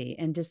curiosity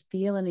and just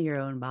feel into your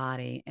own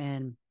body.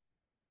 And,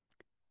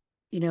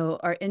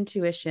 our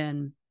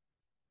intuition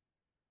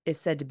is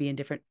said to be in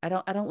different. I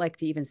don't like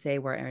to even say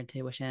where our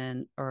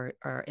intuition or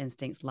our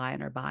instincts lie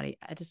in our body.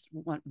 I just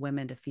want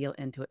women to feel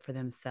into it for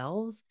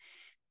themselves.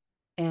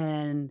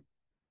 And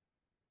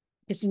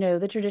because,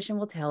 the tradition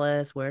will tell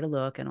us where to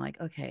look. And I'm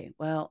like, okay,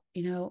 well,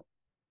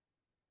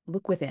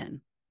 look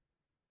within,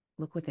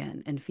 look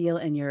within and feel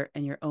in your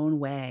own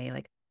way.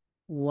 Like,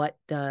 what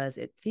does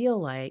it feel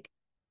like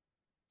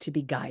to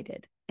be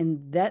guided?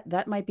 And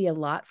that might be a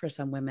lot for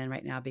some women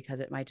right now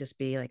because it might just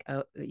be like,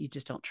 oh, you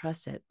just don't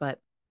trust it. But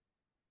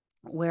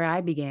where I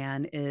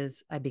began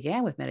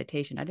with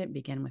meditation. I didn't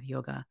begin with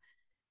yoga.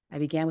 I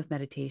began with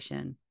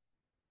meditation,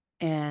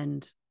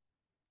 and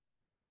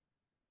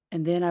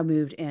then I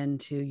moved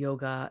into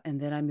yoga, and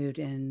then I moved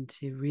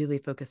into really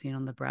focusing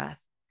on the breath.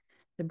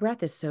 The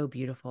breath is so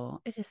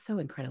beautiful. It is so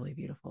incredibly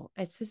beautiful.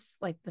 It's just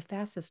like the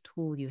fastest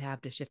tool you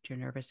have to shift your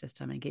nervous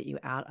system and get you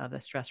out of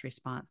a stress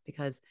response,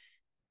 because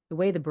the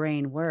way the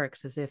brain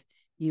works is if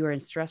you are in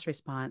stress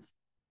response,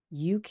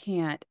 you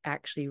can't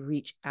actually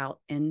reach out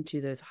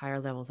into those higher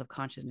levels of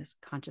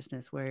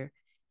consciousness where,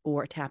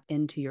 or tap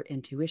into your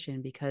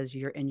intuition, because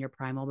you're in your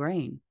primal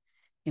brain.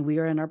 And we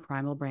are in our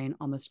primal brain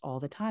almost all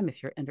the time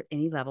if you're under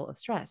any level of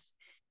stress,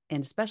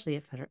 and especially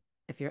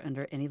if you're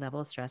under any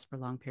level of stress for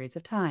long periods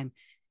of time.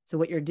 So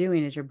what you're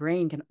doing is your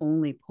brain can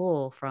only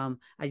pull from,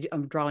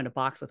 I'm drawing a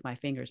box with my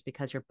fingers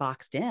because you're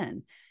boxed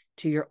in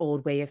to your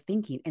old way of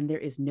thinking. And there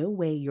is no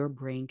way your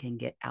brain can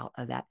get out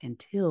of that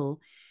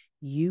until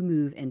you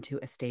move into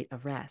a state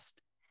of rest.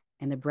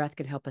 And the breath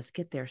could help us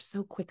get there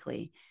so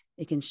quickly.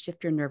 It can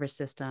shift your nervous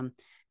system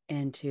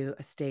into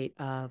a state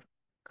of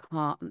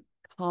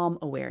calm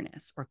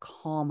awareness or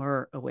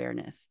calmer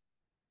awareness.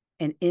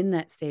 And in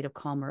that state of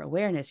calmer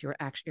awareness,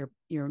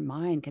 your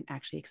mind can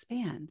actually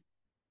expand,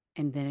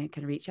 and then it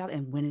can reach out.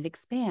 And when it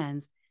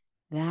expands,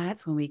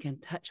 that's when we can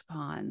touch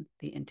upon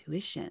the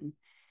intuition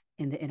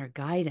and the inner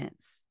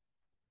guidance.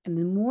 And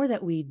the more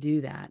that we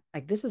do that,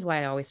 like this is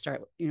why I always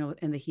start,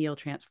 in the heal,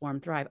 transform,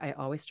 thrive, I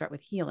always start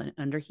with heal. And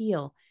under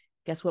heal,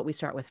 guess what we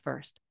start with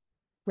first?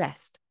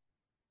 Rest.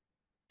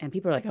 And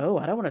people are like, oh,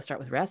 I don't want to start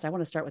with rest. I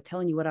want to start with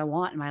telling you what I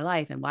want in my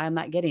life and why I'm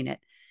not getting it.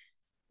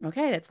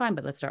 Okay, that's fine.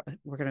 But let's start with,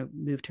 we're going to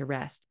move to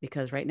rest,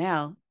 because right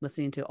now,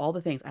 listening to all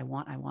the things I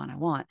want,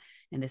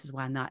 and this is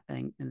why I'm not,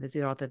 and these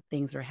are all the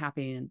things that are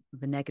happening and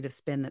the negative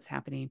spin that's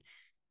happening.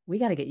 We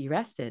got to get you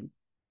rested,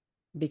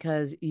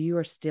 because you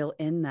are still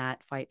in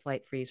that fight,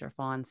 flight, freeze, or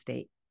fawn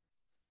state.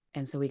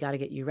 And so we got to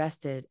get you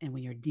rested. And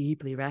when you're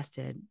deeply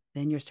rested,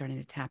 then you're starting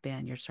to tap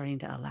in. You're starting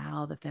to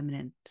allow the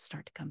feminine to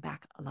start to come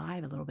back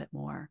alive a little bit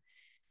more.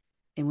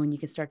 And when you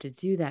can start to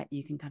do that,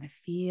 you can kind of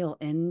feel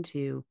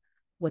into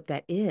what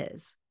that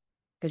is.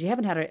 Because you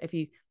haven't had if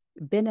you've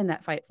been in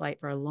that fight, flight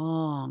for a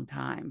long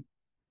time,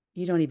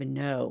 you don't even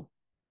know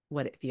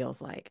what it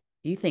feels like.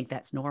 You think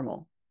that's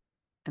normal,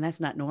 and that's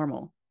not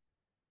normal.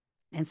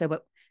 And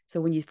so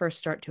when you first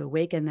start to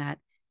awaken that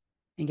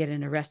and get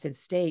in a rested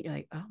state, you're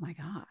like, oh my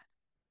God,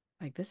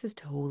 like this is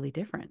totally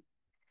different.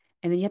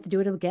 And then you have to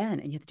do it again,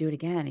 and you have to do it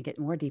again and get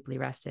more deeply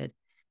rested.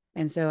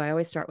 And so I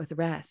always start with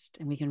rest,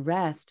 and we can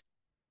rest.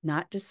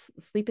 Not just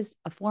sleep is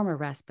a form of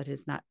rest, but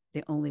it's not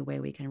the only way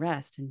we can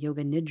rest. And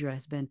yoga nidra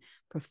has been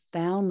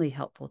profoundly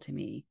helpful to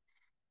me,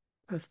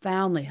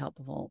 profoundly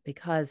helpful,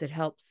 because it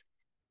helps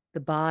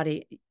the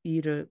body,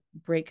 you to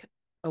break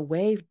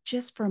away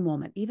just for a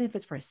moment, even if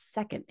it's for a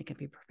second. It can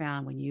be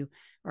profound when you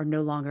are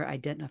no longer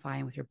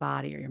identifying with your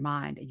body or your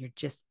mind, and you're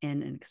just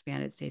in an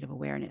expanded state of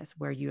awareness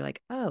where you're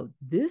like, oh,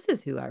 this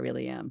is who I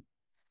really am.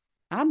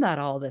 I'm not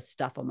all this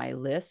stuff on my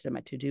list and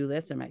my to-do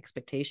list and my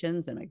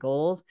expectations and my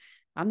goals.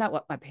 I'm not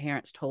what my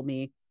parents told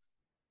me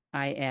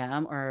I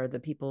am, or the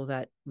people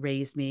that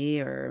raised me,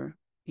 or,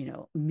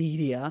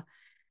 media.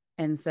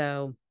 And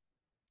so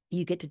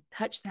you get to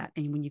touch that.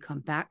 And when you come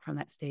back from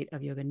that state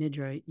of yoga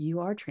nidra, you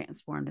are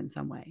transformed in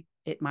some way.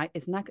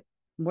 It's not,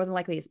 more than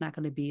likely, it's not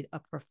going to be a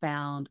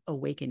profound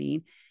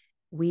awakening.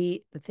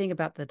 The thing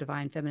about the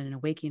divine feminine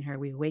awakening her,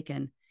 we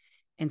awaken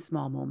in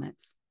small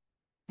moments.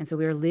 And so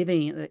we were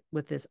living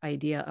with this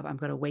idea of, I'm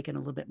going to awaken a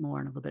little bit more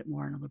and a little bit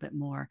more and a little bit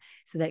more,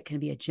 so that it can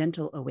be a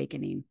gentle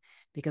awakening,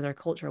 because our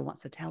culture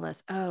wants to tell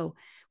us, oh,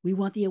 we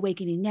want the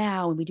awakening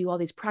now. And we do all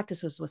these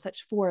practices with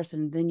such force.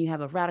 And then you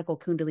have a radical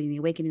Kundalini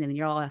awakening, and then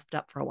you're all effed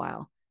up for a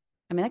while.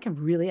 I mean, that can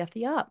really F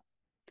you up.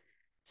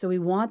 So we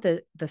want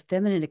the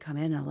feminine to come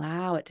in and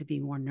allow it to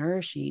be more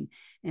nourishing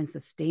and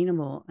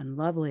sustainable and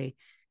lovely.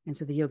 And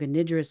so the yoga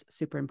nidra is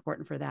super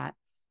important for that.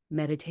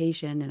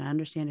 Meditation, and I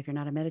understand if you're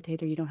not a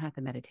meditator, you don't have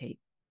to meditate.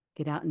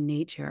 Get out in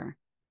nature.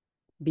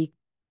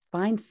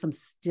 Find some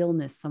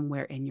stillness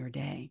somewhere in your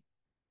day.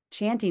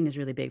 Chanting is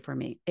really big for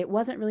me. It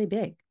wasn't really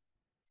big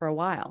for a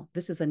while.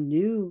 This is a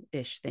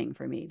new-ish thing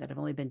for me that I've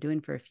only been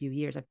doing for a few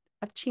years.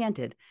 I've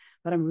chanted,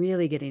 but I'm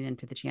really getting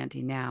into the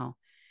chanting now,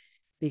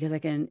 because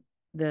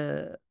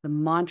the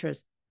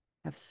mantras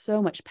have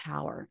so much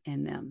power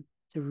in them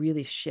to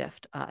really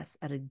shift us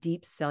at a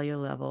deep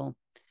cellular level,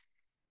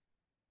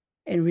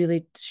 and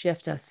really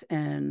shift us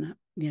in,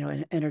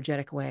 an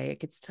energetic way.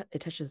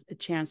 It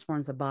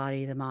transforms the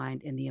body, the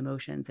mind, and the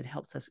emotions. It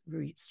helps us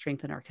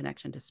strengthen our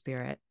connection to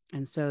spirit.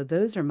 And so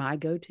those are my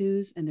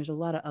go-tos. And there's a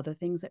lot of other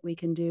things that we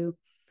can do.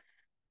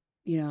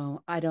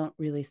 I don't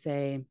really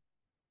say,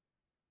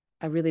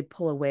 I really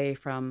pull away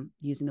from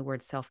using the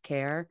word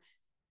self-care.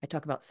 I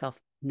talk about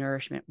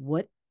self-nourishment.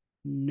 What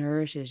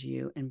nourishes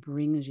you and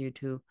brings you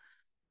to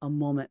a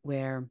moment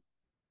where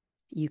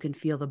you can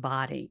feel the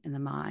body and the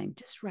mind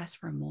just rest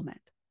for a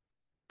moment.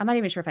 I'm not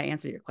even sure if I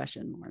answered your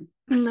question, Lauren.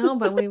 No,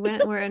 but we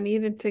went where it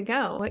needed to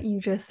go. What you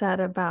just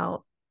said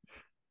about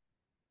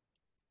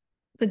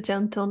the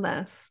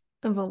gentleness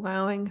of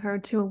allowing her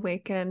to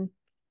awaken,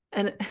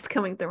 and it's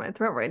coming through my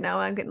throat right now.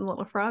 I'm getting a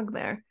little frog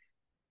there.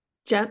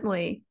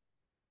 Gently.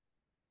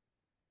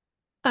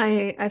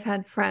 I've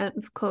had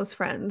close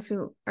friends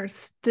who are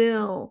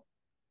still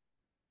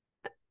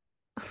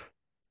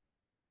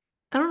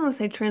I don't want to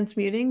say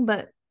transmuting,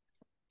 but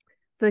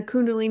the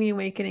Kundalini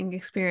awakening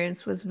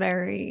experience was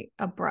very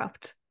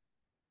abrupt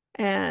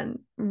and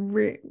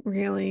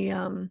really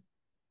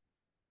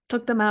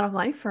took them out of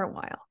life for a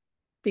while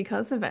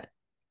because of it.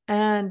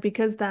 And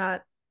because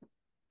that,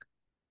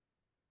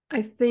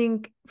 I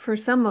think for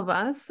some of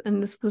us,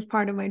 and this was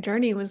part of my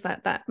journey, was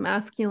that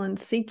masculine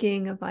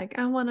seeking of like,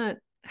 I want to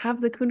have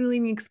the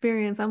Kundalini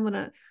experience. I'm going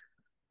to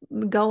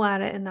go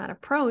at it in that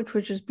approach,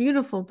 which is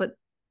beautiful. But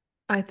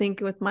I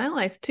think with my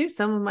life too,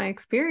 some of my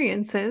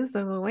experiences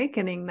of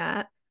awakening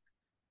that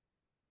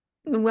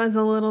was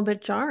a little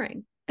bit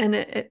jarring, and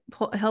it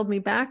held me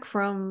back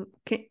from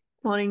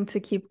wanting to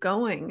keep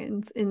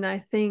going. And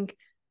I think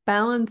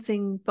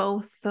balancing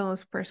both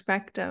those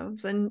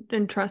perspectives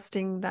and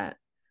trusting that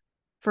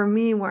for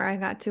me, where I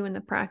got to in the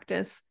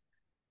practice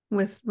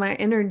with my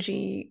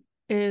energy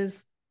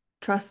is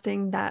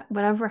trusting that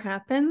whatever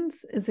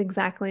happens is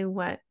exactly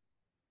what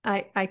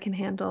I can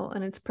handle,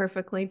 and it's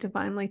perfectly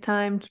divinely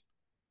timed.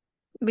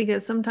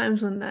 Because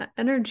sometimes when that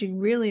energy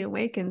really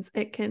awakens,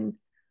 it's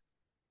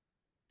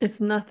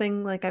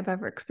nothing like I've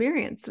ever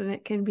experienced, and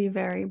it can be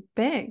very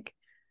big.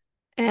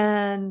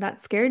 And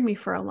that scared me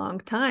for a long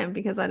time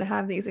because I'd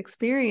have these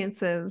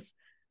experiences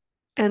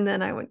and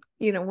then I would,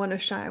 want to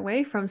shy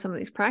away from some of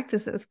these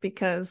practices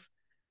because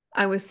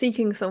I was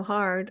seeking so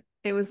hard.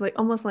 It was like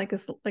almost like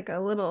a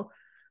little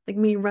like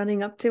me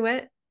running up to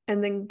it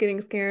and then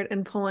getting scared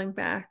and pulling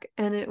back.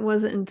 And it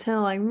wasn't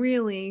until I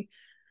really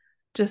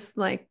just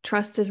like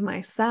trusted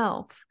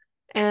myself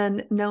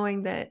and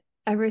knowing that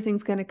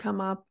everything's going to come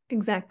up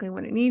exactly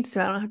when it needs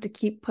to. I don't have to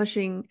keep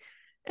pushing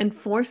and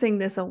forcing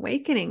this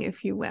awakening,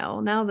 if you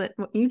will. Now that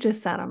what you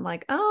just said, I'm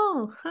like,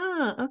 oh,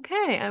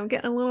 okay. I'm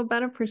getting a little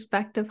better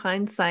perspective,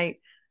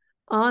 hindsight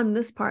on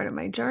this part of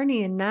my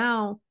journey. And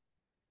now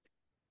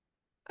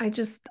I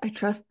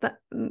trust that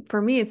for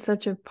me, it's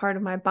such a part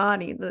of my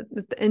body, the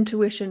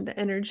intuition, the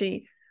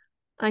energy.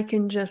 I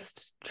can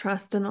just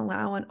trust and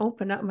allow and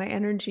open up my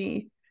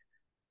energy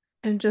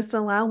and just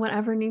allow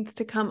whatever needs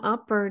to come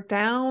up or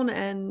down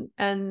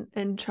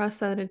and trust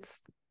that it's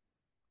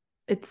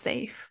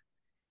safe.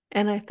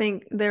 And I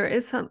think there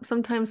is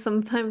sometimes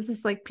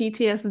it's like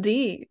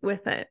PTSD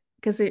with it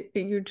because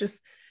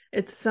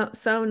it's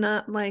so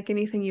not like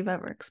anything you've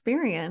ever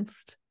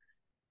experienced.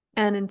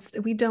 And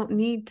we don't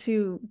need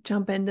to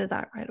jump into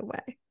that right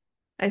away.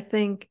 I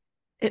think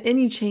at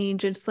any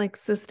change, it's like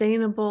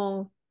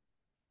sustainable,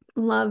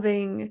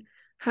 loving,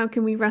 how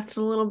can we rest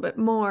a little bit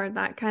more,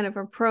 that kind of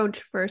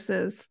approach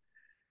versus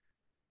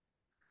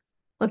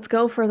let's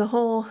go for the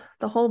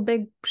whole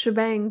big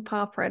shebang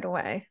pop right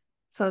away.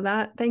 So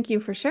that, thank you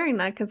for sharing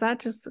that because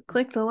that just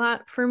clicked a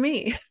lot for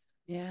me.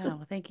 Yeah.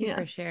 Well, thank you Yeah.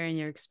 for sharing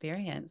your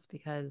experience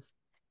because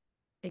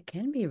it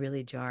can be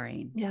really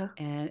jarring Yeah.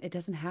 and it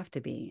doesn't have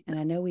to be. And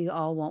I know we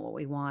all want what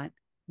we want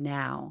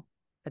now,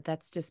 but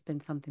that's just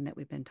been something that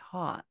we've been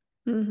taught.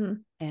 Mm-hmm.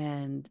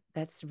 And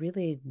that's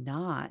really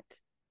not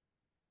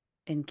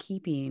in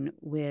keeping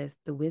with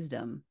the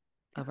wisdom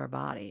of our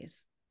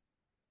bodies.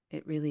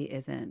 It really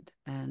isn't.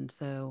 And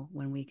so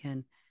when we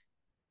can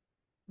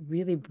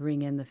really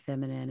bring in the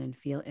feminine and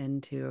feel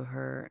into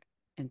her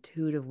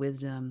intuitive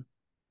wisdom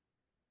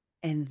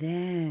and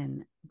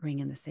then bring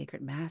in the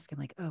sacred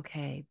masculine, like,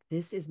 okay,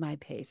 this is my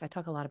pace. I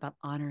talk a lot about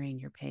honoring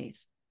your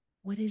pace.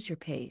 What is your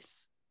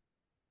pace?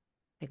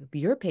 Like,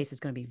 your pace is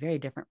going to be very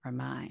different from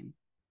mine.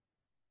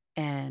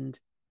 And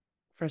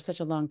for such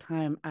a long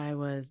time, I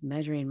was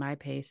measuring my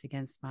pace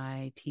against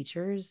my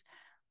teachers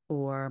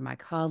or my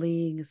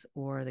colleagues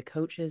or the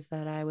coaches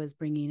that I was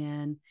bringing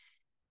in.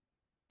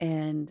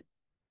 And,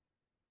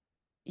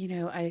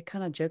 I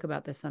kind of joke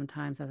about this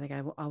sometimes. I was like,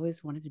 I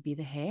always wanted to be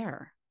the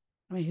hare.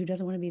 I mean, who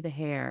doesn't want to be the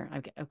hare?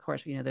 Of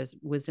course, there's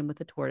wisdom with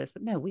the tortoise,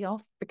 but no, we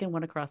all freaking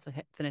want to cross the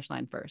finish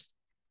line first.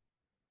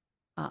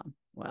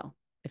 Well,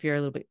 if you're a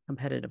little bit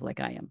competitive like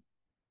I am.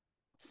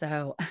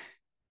 So,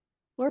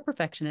 or a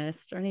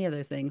perfectionist or any of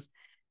those things.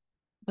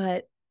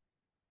 But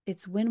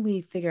it's when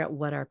we figure out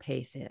what our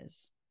pace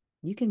is.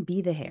 You can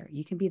be the hare,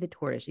 you can be the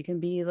tortoise, you can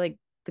be like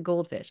the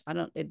goldfish.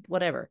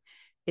 Whatever.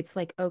 It's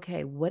like,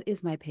 okay, what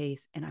is my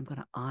pace? And I'm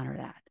going to honor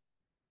that.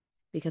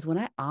 Because when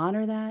I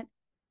honor that,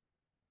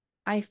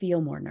 I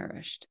feel more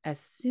nourished. As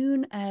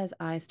soon as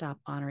I stop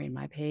honoring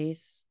my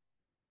pace,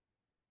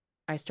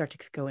 I start to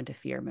go into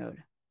fear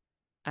mode.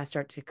 I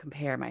start to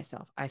compare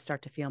myself. I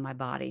start to feel my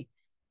body.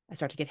 I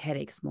start to get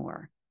headaches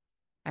more.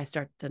 I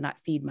start to not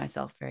feed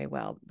myself very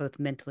well, both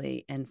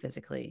mentally and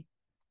physically.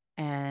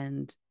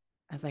 And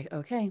I was like,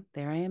 okay,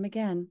 there I am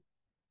again.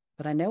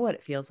 But I know what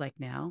it feels like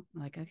now.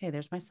 I'm like, okay,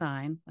 there's my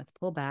sign. Let's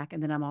pull back.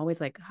 And then I'm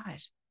always like,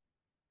 gosh,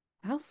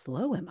 how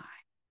slow am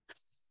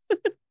I?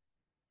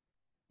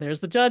 There's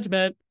the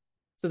judgment.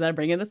 So then I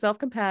bring in the self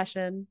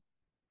compassion.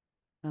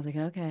 I was like,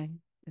 okay,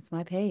 it's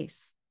my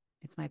pace.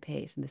 It's my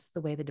pace. And this is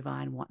the way the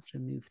divine wants to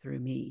move through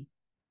me.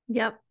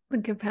 Yep.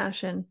 The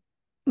compassion.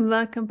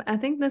 I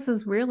think this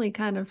is really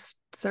kind of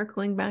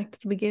circling back to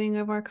the beginning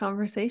of our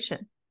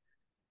conversation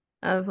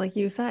of like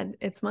you said,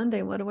 it's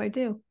Monday. What do I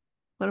do?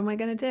 What am I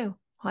going to do?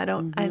 I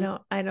don't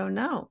Mm-hmm.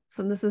 know.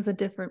 So this is a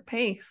different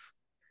pace.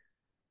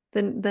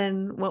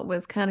 than what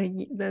was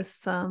kind of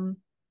this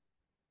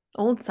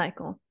old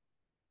cycle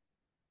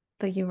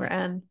that you were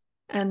Yeah. in.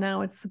 And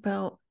now it's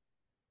about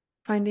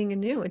finding a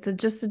new. It's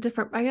just a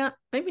different, I got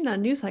maybe not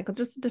a new cycle,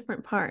 just a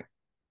different part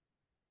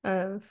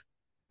of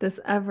this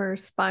ever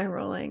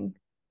spiraling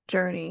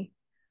journey.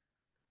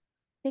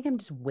 I think I'm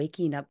just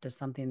waking up to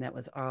something that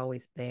was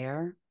always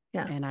there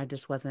Yeah. and I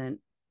just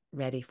wasn't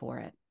ready for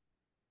it,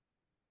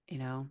 you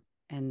know?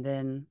 And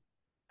then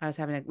I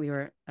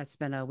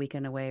spent a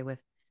weekend away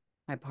with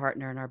my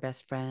partner and our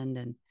best friend,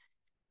 and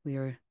we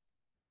were,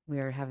 we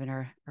were having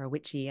our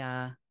witchy,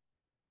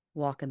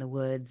 walk in the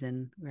woods,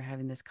 and we were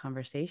having this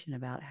conversation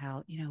about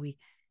how,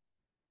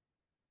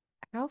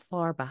 how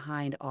far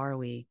behind are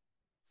we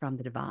from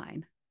the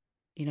divine,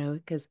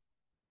 because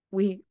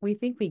we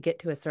think we get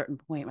to a certain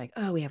point like,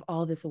 oh, we have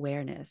all this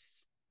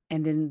awareness,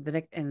 and then the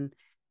next, and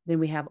then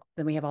we have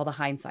all the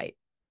hindsight,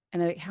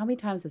 and like, how many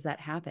times does that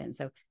happen?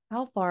 So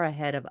how far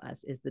ahead of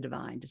us is the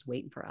divine just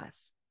waiting for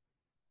us?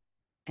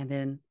 And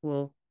then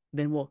we'll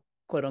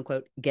quote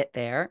unquote get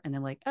there, and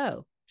then like,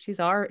 oh, she's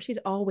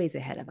always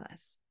ahead of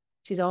us,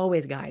 she's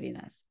always guiding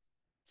us.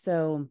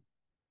 So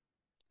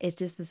it's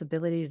just this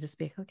ability to just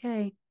be like,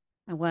 okay,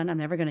 and one, I'm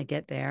never going to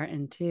get there,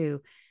 and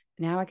two,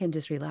 now I can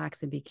just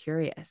relax and be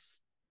curious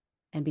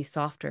and be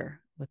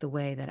softer with the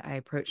way that I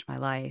approach my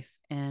life.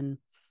 And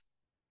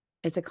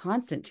it's a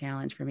constant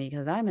challenge for me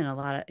because I'm in a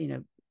lot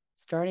of,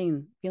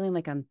 feeling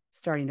like I'm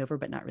starting over,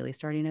 but not really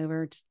starting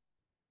over, just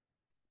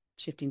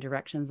shifting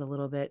directions a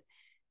little bit.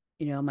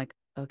 I'm like,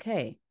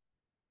 okay,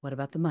 what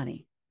about the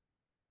money?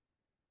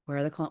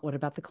 What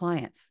about the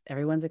clients?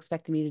 Everyone's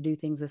expecting me to do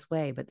things this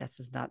way, but that's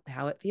just not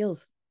how it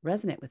feels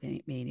resonate with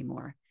me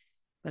anymore.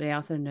 But I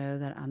also know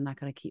that I'm not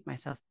going to keep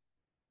myself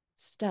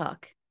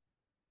stuck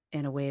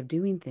in a way of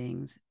doing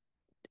things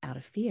out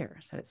of fear.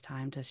 So it's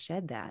time to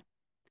shed that.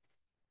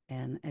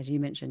 And as you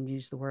mentioned,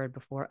 use the word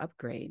before,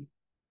 upgrade.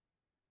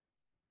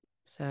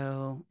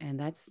 So, and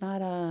that's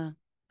not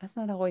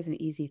always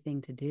an easy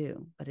thing to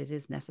do, but it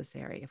is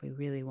necessary if we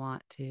really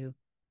want to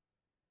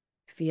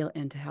feel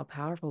into how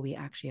powerful we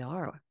actually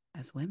are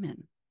as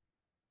women.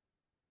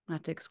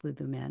 Not to exclude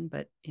the men,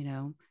 but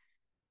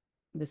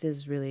this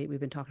is really, we've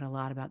been talking a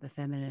lot about the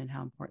feminine and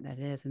how important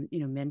that is. And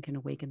men can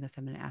awaken the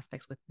feminine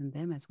aspects within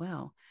them as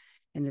well.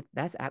 And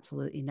that's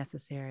absolutely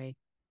necessary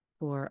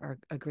for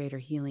a greater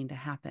healing to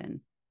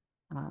happen.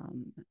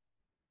 Um,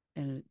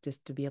 and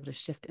just to be able to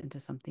shift into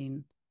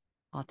something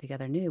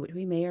altogether new, which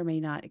we may or may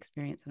not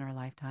experience in our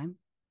lifetime.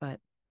 But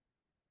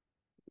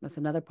that's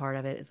another part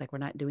of it, is like, we're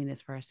not doing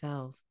this for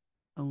ourselves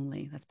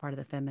only. That's part of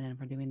the feminine.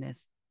 We're doing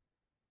this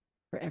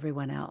for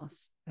everyone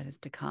else that is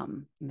to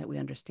come, and that we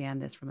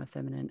understand this from a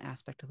feminine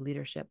aspect of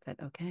leadership, that,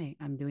 okay,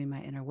 I'm doing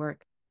my inner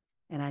work,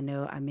 and I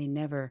know I may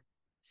never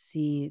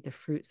see the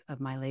fruits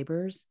of my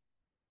labors,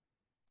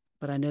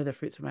 but I know the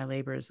fruits of my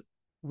labors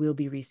will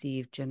be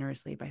received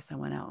generously by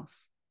someone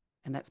else.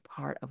 And that's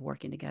part of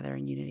working together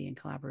in unity and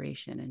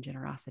collaboration and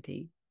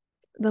generosity.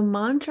 The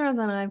mantra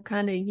that I've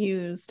kind of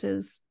used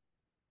is,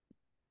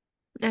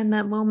 and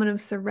that moment of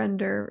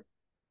surrender,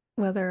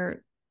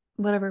 whether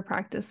whatever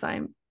practice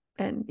I'm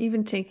and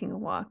even taking a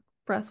walk,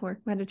 breath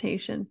work,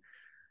 meditation,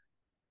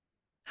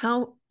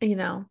 how,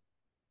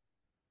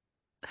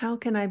 how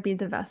can I be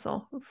the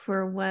vessel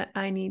for what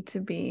I need to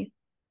be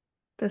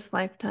this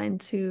lifetime,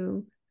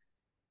 to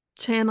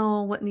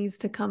channel what needs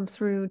to come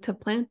through, to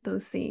plant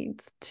those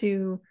seeds,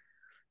 to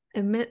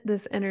emit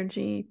this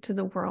energy to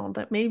the world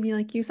that maybe,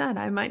 like you said,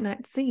 I might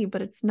not see,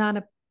 but it's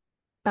not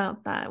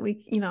about that.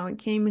 It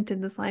came into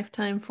this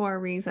lifetime for a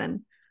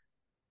reason,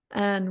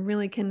 and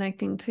really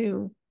connecting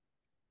to,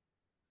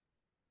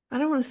 I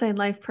don't want to say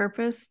life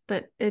purpose,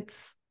 but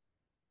it's,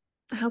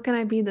 how can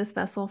I be this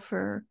vessel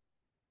for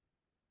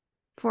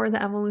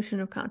the evolution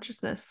of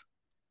consciousness,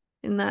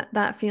 and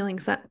that feeling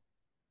set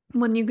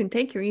when you can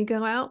take your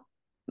ego out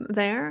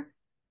there,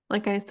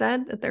 like I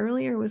said at the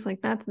earlier, was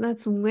like,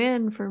 that's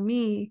when, for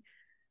me,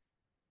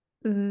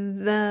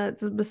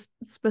 the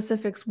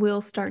specifics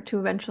will start to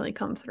eventually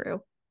come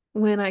through,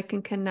 when I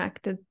can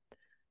connect it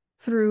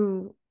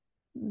through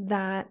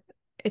that.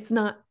 It's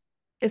not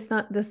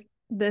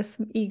this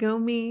ego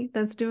me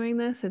that's doing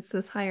this. It's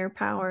this higher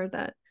power,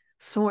 that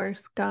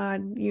source,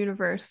 God,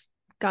 universe,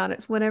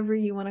 goddess, whatever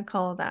you want to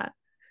call that,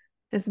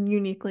 is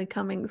uniquely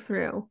coming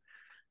through.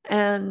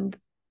 And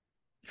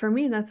for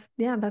me, that's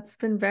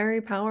been very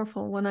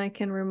powerful when I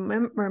can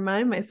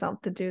remind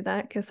myself to do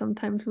that, because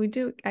sometimes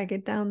I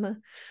get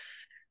down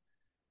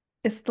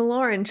it's the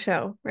Lauren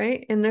show,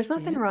 right? And there's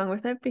nothing Yeah. wrong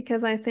with it,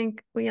 because I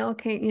think we all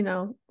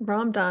can't,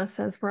 Ram Dass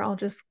says we're all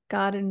just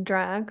God in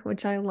drag,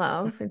 which I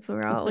love. It's we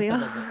I all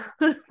love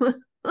that. we're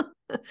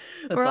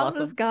That's all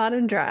just awesome. God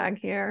in drag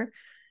here.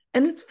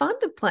 And it's fun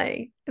to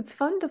play. It's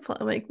fun to play.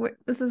 Like,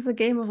 this is the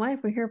game of life.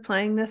 We're here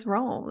playing this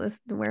role, this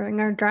wearing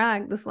our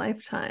drag this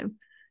lifetime.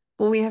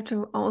 But we have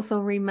to also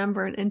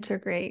remember and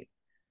integrate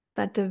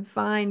that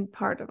divine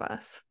part of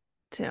us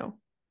too.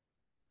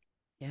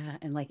 Yeah.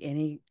 And like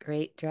any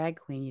great drag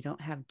queen, you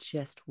don't have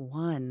just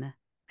one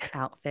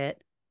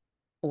outfit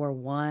or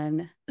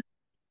one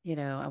I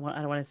don't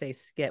want to say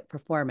skip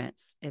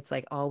performance. It's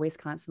like always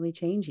constantly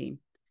changing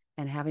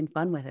and having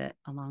fun with it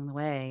along the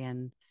way.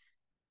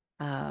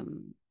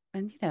 Um,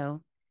 and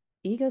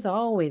ego's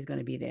always going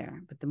to be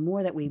there, but the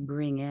more that we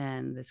bring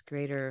in this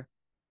greater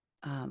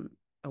um,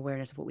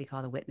 awareness of what we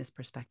call the witness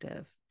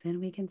perspective, then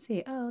we can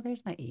see, oh,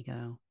 there's my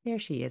ego. There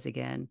she is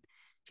again.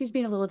 She's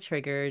being a little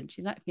triggered.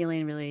 She's not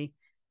feeling really,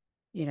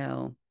 you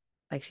know,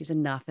 like she's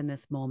enough in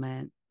this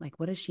moment. Like,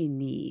 what does she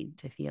need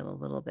to feel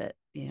a little bit,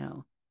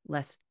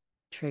 less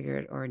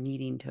triggered or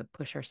needing to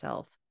push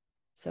herself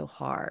so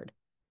hard?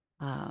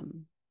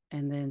 Um,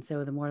 and then,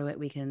 so the more that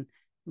we can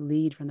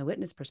lead from the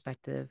witness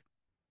perspective,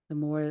 the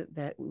more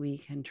that we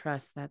can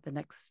trust that the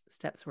next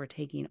steps we're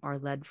taking are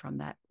led from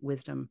that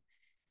wisdom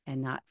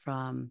and not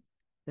from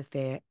the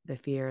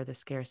fear, the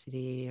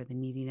scarcity, or the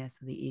neediness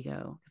of the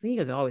ego. Because the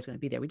ego is always going to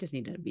be there. We just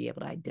need to be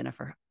able to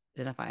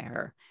identify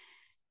her,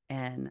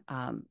 and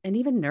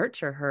even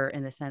nurture her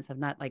in the sense of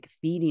not like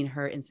feeding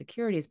her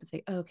insecurities, but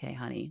say, okay,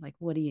 honey, like,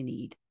 what do you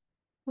need?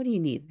 What do you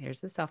need?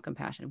 There's the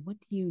self-compassion. What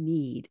do you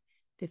need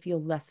to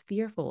feel less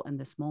fearful in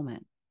this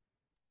moment?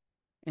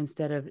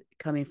 Instead of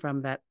coming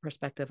from that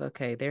perspective,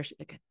 okay, there's,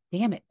 like,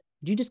 damn it,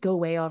 did you just go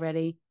away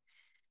already?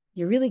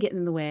 You're really getting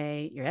in the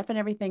way. You're effing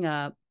everything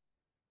up.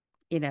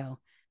 you know,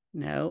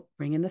 no,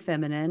 bring in the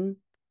feminine,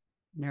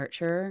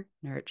 nurture,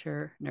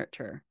 nurture,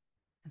 nurture,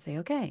 and say,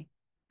 okay,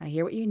 I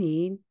hear what you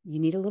need. You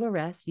need a little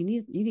rest. You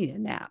need a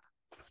nap.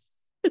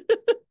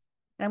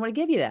 And I want to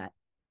give you that.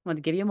 I want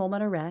to give you a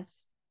moment of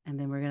rest. And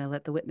then we're going to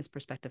let the witness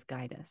perspective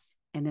guide us.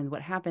 And then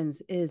what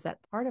happens is that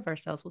part of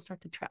ourselves will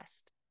start to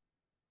trust,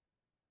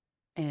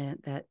 and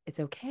that it's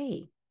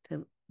okay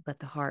to let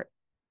the heart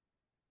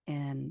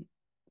and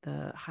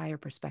the higher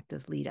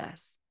perspectives lead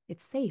us.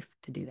 It's safe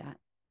to do that.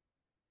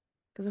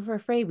 Because if we're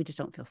afraid, we just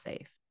don't feel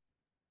safe.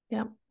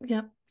 Yep,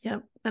 yep,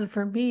 yep. And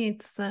for me,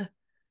 it's the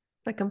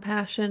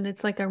compassion.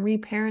 It's like a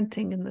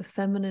reparenting in this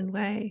feminine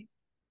way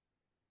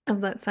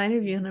of that side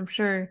of you. Yeah. And I'm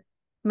sure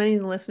many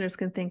of the listeners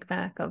can think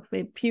back of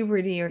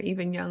puberty or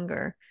even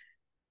younger.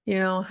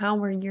 How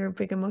were your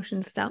big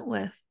emotions dealt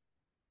with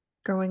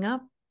growing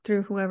up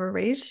through whoever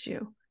raised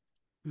you?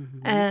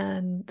 Mm-hmm.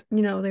 And,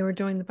 they were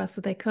doing the best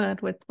that they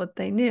could with what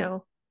they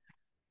knew.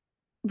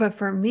 But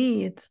for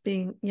me, it's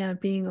being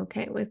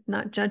okay with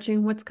not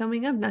judging what's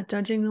coming up, not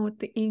judging what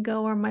the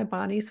ego or my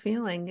body's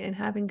feeling, and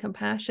having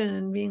compassion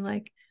and being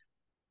like,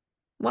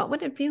 what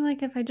would it be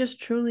like if I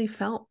just truly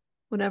felt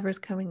whatever's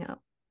coming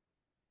up?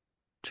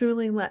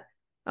 Truly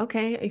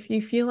okay, if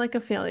you feel like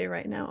a failure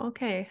right now,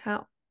 okay,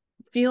 how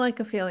feel like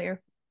a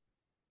failure.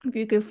 If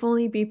you could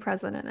fully be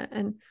present in it.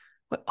 And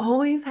what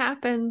always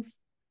happens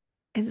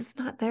is it's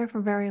not there for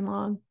very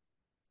long,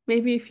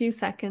 maybe a few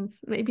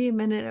seconds, maybe a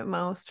minute at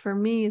most. For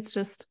me, it's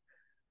just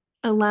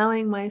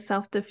allowing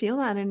myself to feel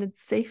that, and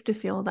it's safe to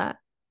feel that,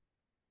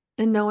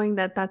 and knowing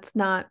that that's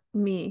not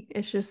me.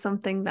 It's just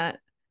something that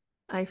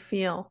I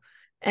feel.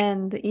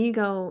 And the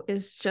ego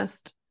is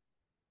just,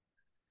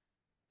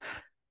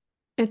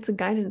 it's a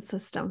guidance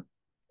system.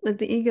 Like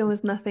the ego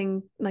is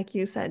nothing, like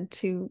you said,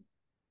 to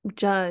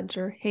judge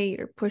or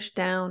hate or push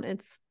down.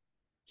 It's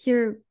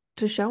here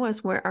to show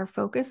us where our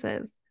focus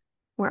is,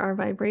 where our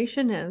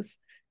vibration is,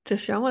 to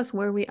show us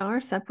where we are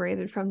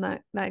separated from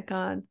that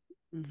God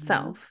Mm-hmm.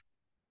 self.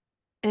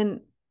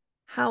 And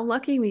how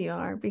lucky we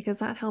are, because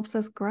that helps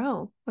us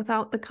grow.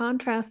 Without the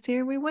contrast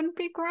here, we wouldn't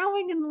be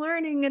growing and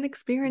learning and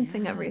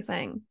experiencing Yes.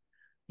 everything.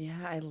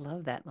 Yeah, I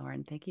love that,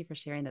 Lauren. Thank you for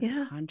sharing that. The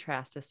Yeah.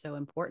 contrast is so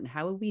important.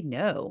 How would we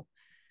know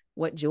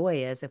what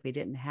joy is if we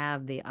didn't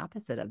have the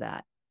opposite of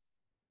that?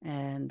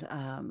 And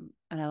I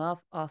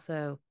love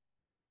also,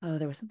 oh,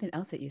 there was something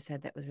else that you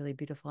said that was really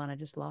beautiful, and I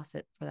just lost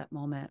it for that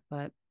moment.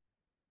 But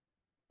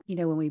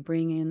when we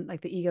bring in,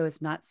 like, the ego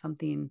is not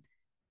something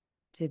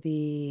to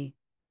be,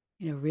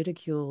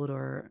 ridiculed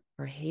or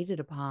hated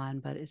upon,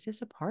 but it's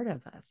just a part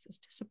of us. It's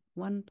just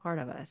one part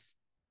of us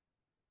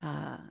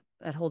uh,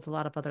 that holds a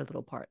lot of other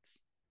little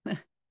parts. The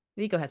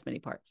ego has many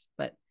parts,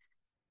 but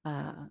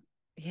uh,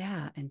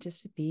 yeah, and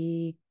just to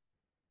be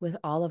with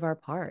all of our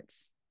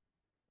parts.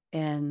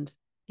 And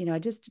I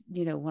just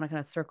want to kind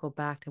of circle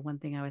back to one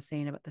thing I was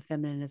saying about the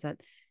feminine, is that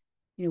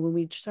when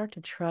we start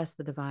to trust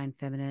the divine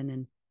feminine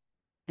and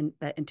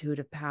that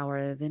intuitive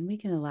power, then we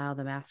can allow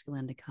the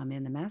masculine to come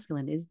in. The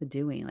masculine is the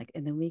doing, like,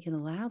 and then we can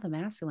allow the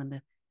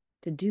masculine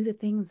to do the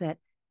things that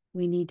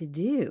we need to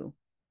do.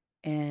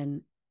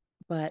 And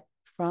but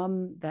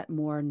from that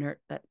more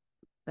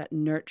that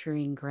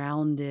nurturing,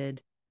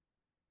 grounded,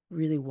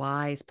 really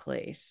wise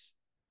place,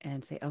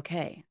 and say,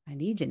 okay, I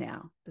need you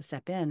now to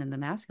step in. And the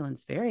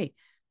masculine's very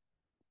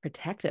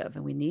protective,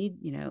 and we need,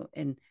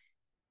 and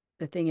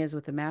the thing is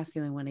with the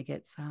masculine, when it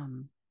gets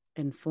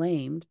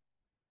inflamed,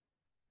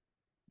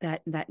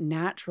 that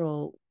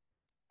natural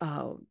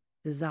uh,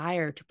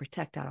 desire to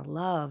protect out of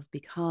love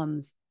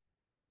becomes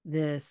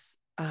this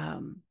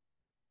turns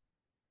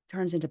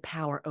into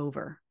power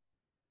over.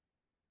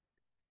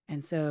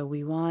 And so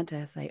we want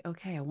to say,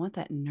 okay, I want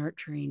that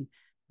nurturing,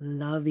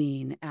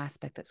 loving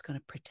aspect that's going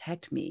to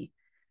protect me,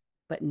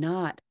 but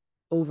not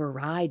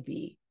override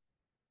me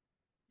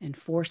and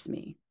force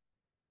me.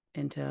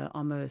 into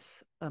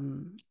almost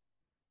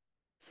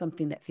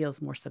something that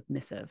feels more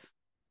submissive.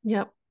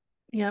 Yep.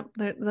 Yep.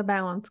 The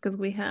balance, because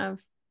we have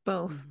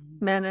both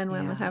Mm-hmm. men and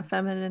women Yeah. have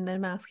feminine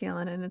and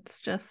masculine, and it's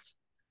just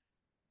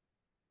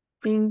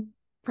being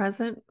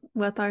present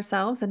with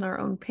ourselves and our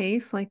own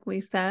pace, like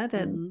we said,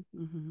 and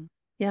Mm-hmm. Mm-hmm.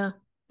 yeah,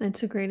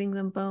 integrating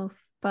them both.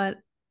 But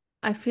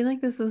I feel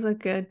like this is a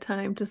good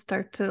time to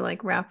start to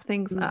like wrap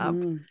things up.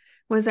 Mm-hmm.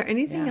 Was there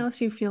anything Yeah. else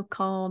you feel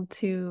called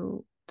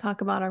to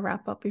talk about or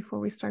wrap up before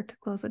we start to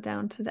close it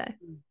down today?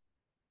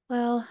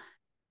 Well,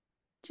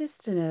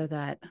 just to know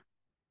that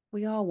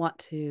we all want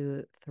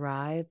to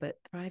thrive, but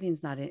thriving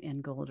is not an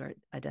end goal or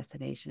a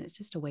destination. It's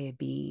just a way of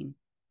being.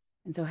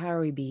 And so, how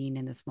are we being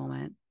in this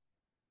moment?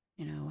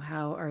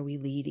 How are we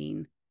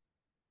leading?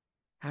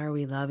 How are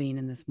we loving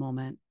in this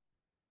moment?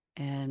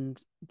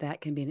 And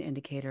that can be an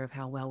indicator of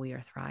how well we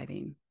are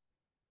thriving.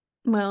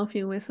 Well, if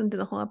you listened to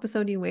the whole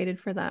episode, you waited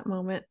for that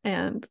moment,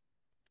 and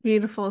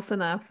beautiful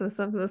synopsis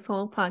of this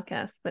whole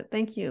podcast. But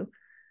thank you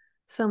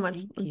so much,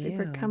 Thank Lynsie,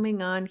 for you.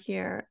 coming on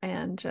here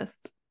and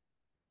just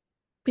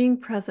being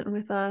present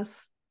with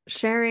us,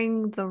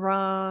 sharing the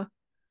raw,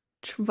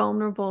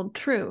 vulnerable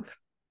truth,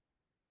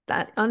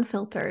 that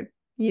unfiltered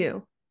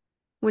you,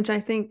 which I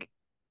think,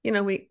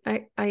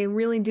 I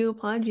really do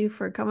applaud you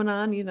for coming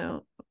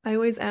on. I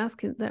always ask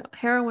the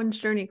heroine's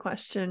journey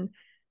question,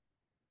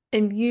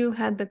 and you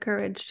had the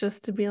courage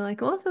just to be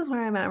like, well, this is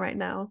where I'm at right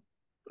now.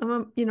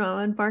 I'm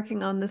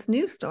embarking on this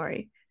new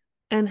story,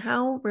 and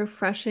how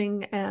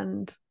refreshing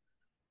and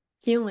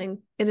healing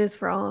it is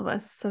for all of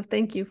us. So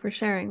thank you for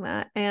sharing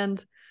that.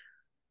 And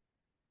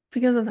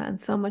because of that and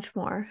so much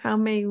more, how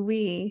may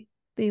we,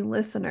 the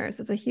listeners,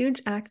 as a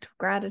huge act of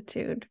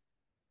gratitude,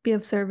 be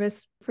of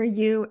service for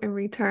you in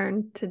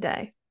return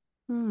today?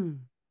 Hmm.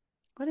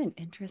 What an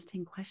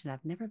interesting question.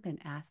 I've never been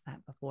asked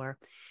that before.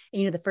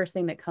 And, the first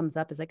thing that comes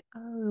up is like,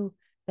 oh,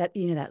 that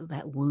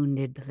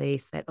wounded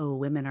place that, oh,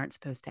 women aren't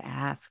supposed to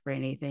ask for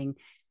anything.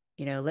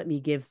 Let me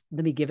give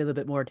a little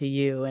bit more to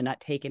you and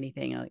not take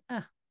anything. I'm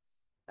like,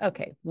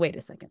 okay, wait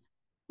a second.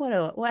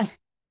 What?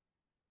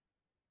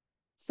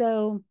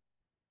 So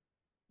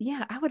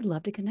yeah, I would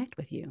love to connect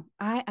with you.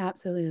 I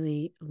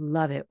absolutely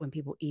love it when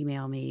people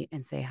email me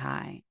and say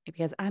hi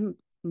because I'm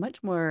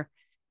much more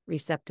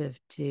receptive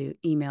to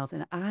emails,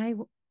 and I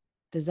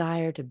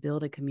desire to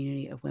build a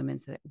community of women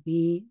so that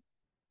we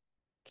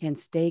can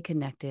stay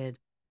connected,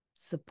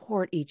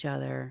 support each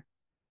other,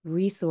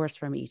 resource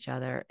from each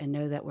other, and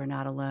know that we're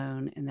not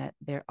alone and that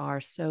there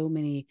are so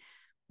many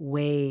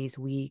ways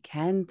we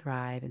can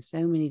thrive and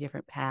so many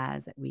different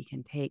paths that we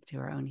can take to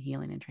our own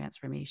healing and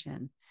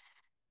transformation.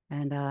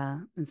 And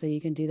so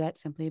you can do that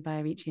simply by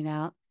reaching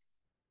out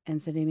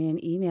and sending me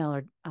an email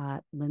or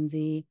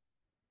Lynsie.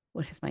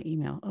 What is my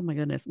email? Oh my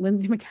goodness,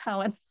 Lynsie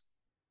McKeown.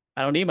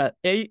 I don't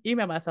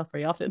email myself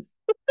very often.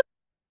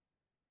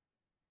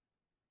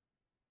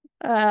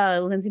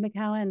 Lynsie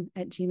McKeown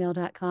at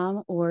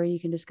gmail.com, or you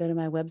can just go to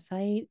my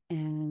website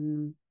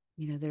and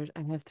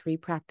I have 3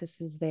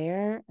 practices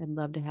there. I'd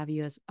love to have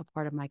you as a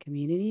part of my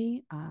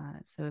community.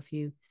 So if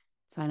you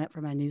sign up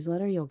for my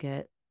newsletter, you'll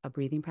get a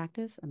breathing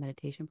practice, a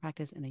meditation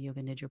practice, and a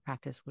yoga nidra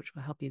practice, which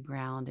will help you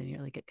ground and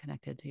really get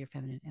connected to your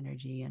feminine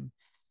energy. And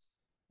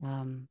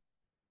um,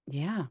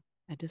 yeah,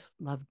 I just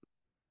love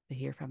to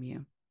hear from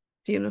you.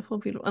 Beautiful,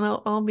 beautiful. And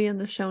I'll be in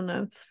the show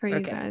notes for you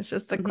Okay. guys,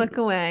 just a click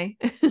away.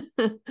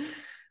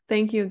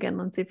 Thank you again,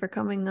 Lynsie, for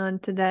coming on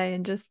today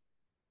and just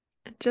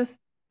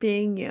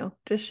being you,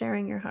 just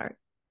sharing your heart.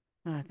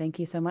 Thank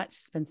you so much.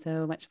 It's been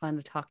so much fun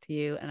to talk to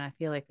you, and I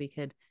feel like we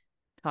could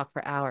talk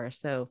for hours.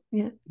 So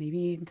Yeah. maybe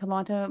you can come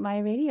on to my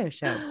radio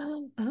show.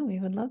 Oh, we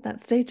would love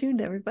that. Stay tuned,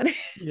 everybody.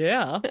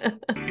 Yeah.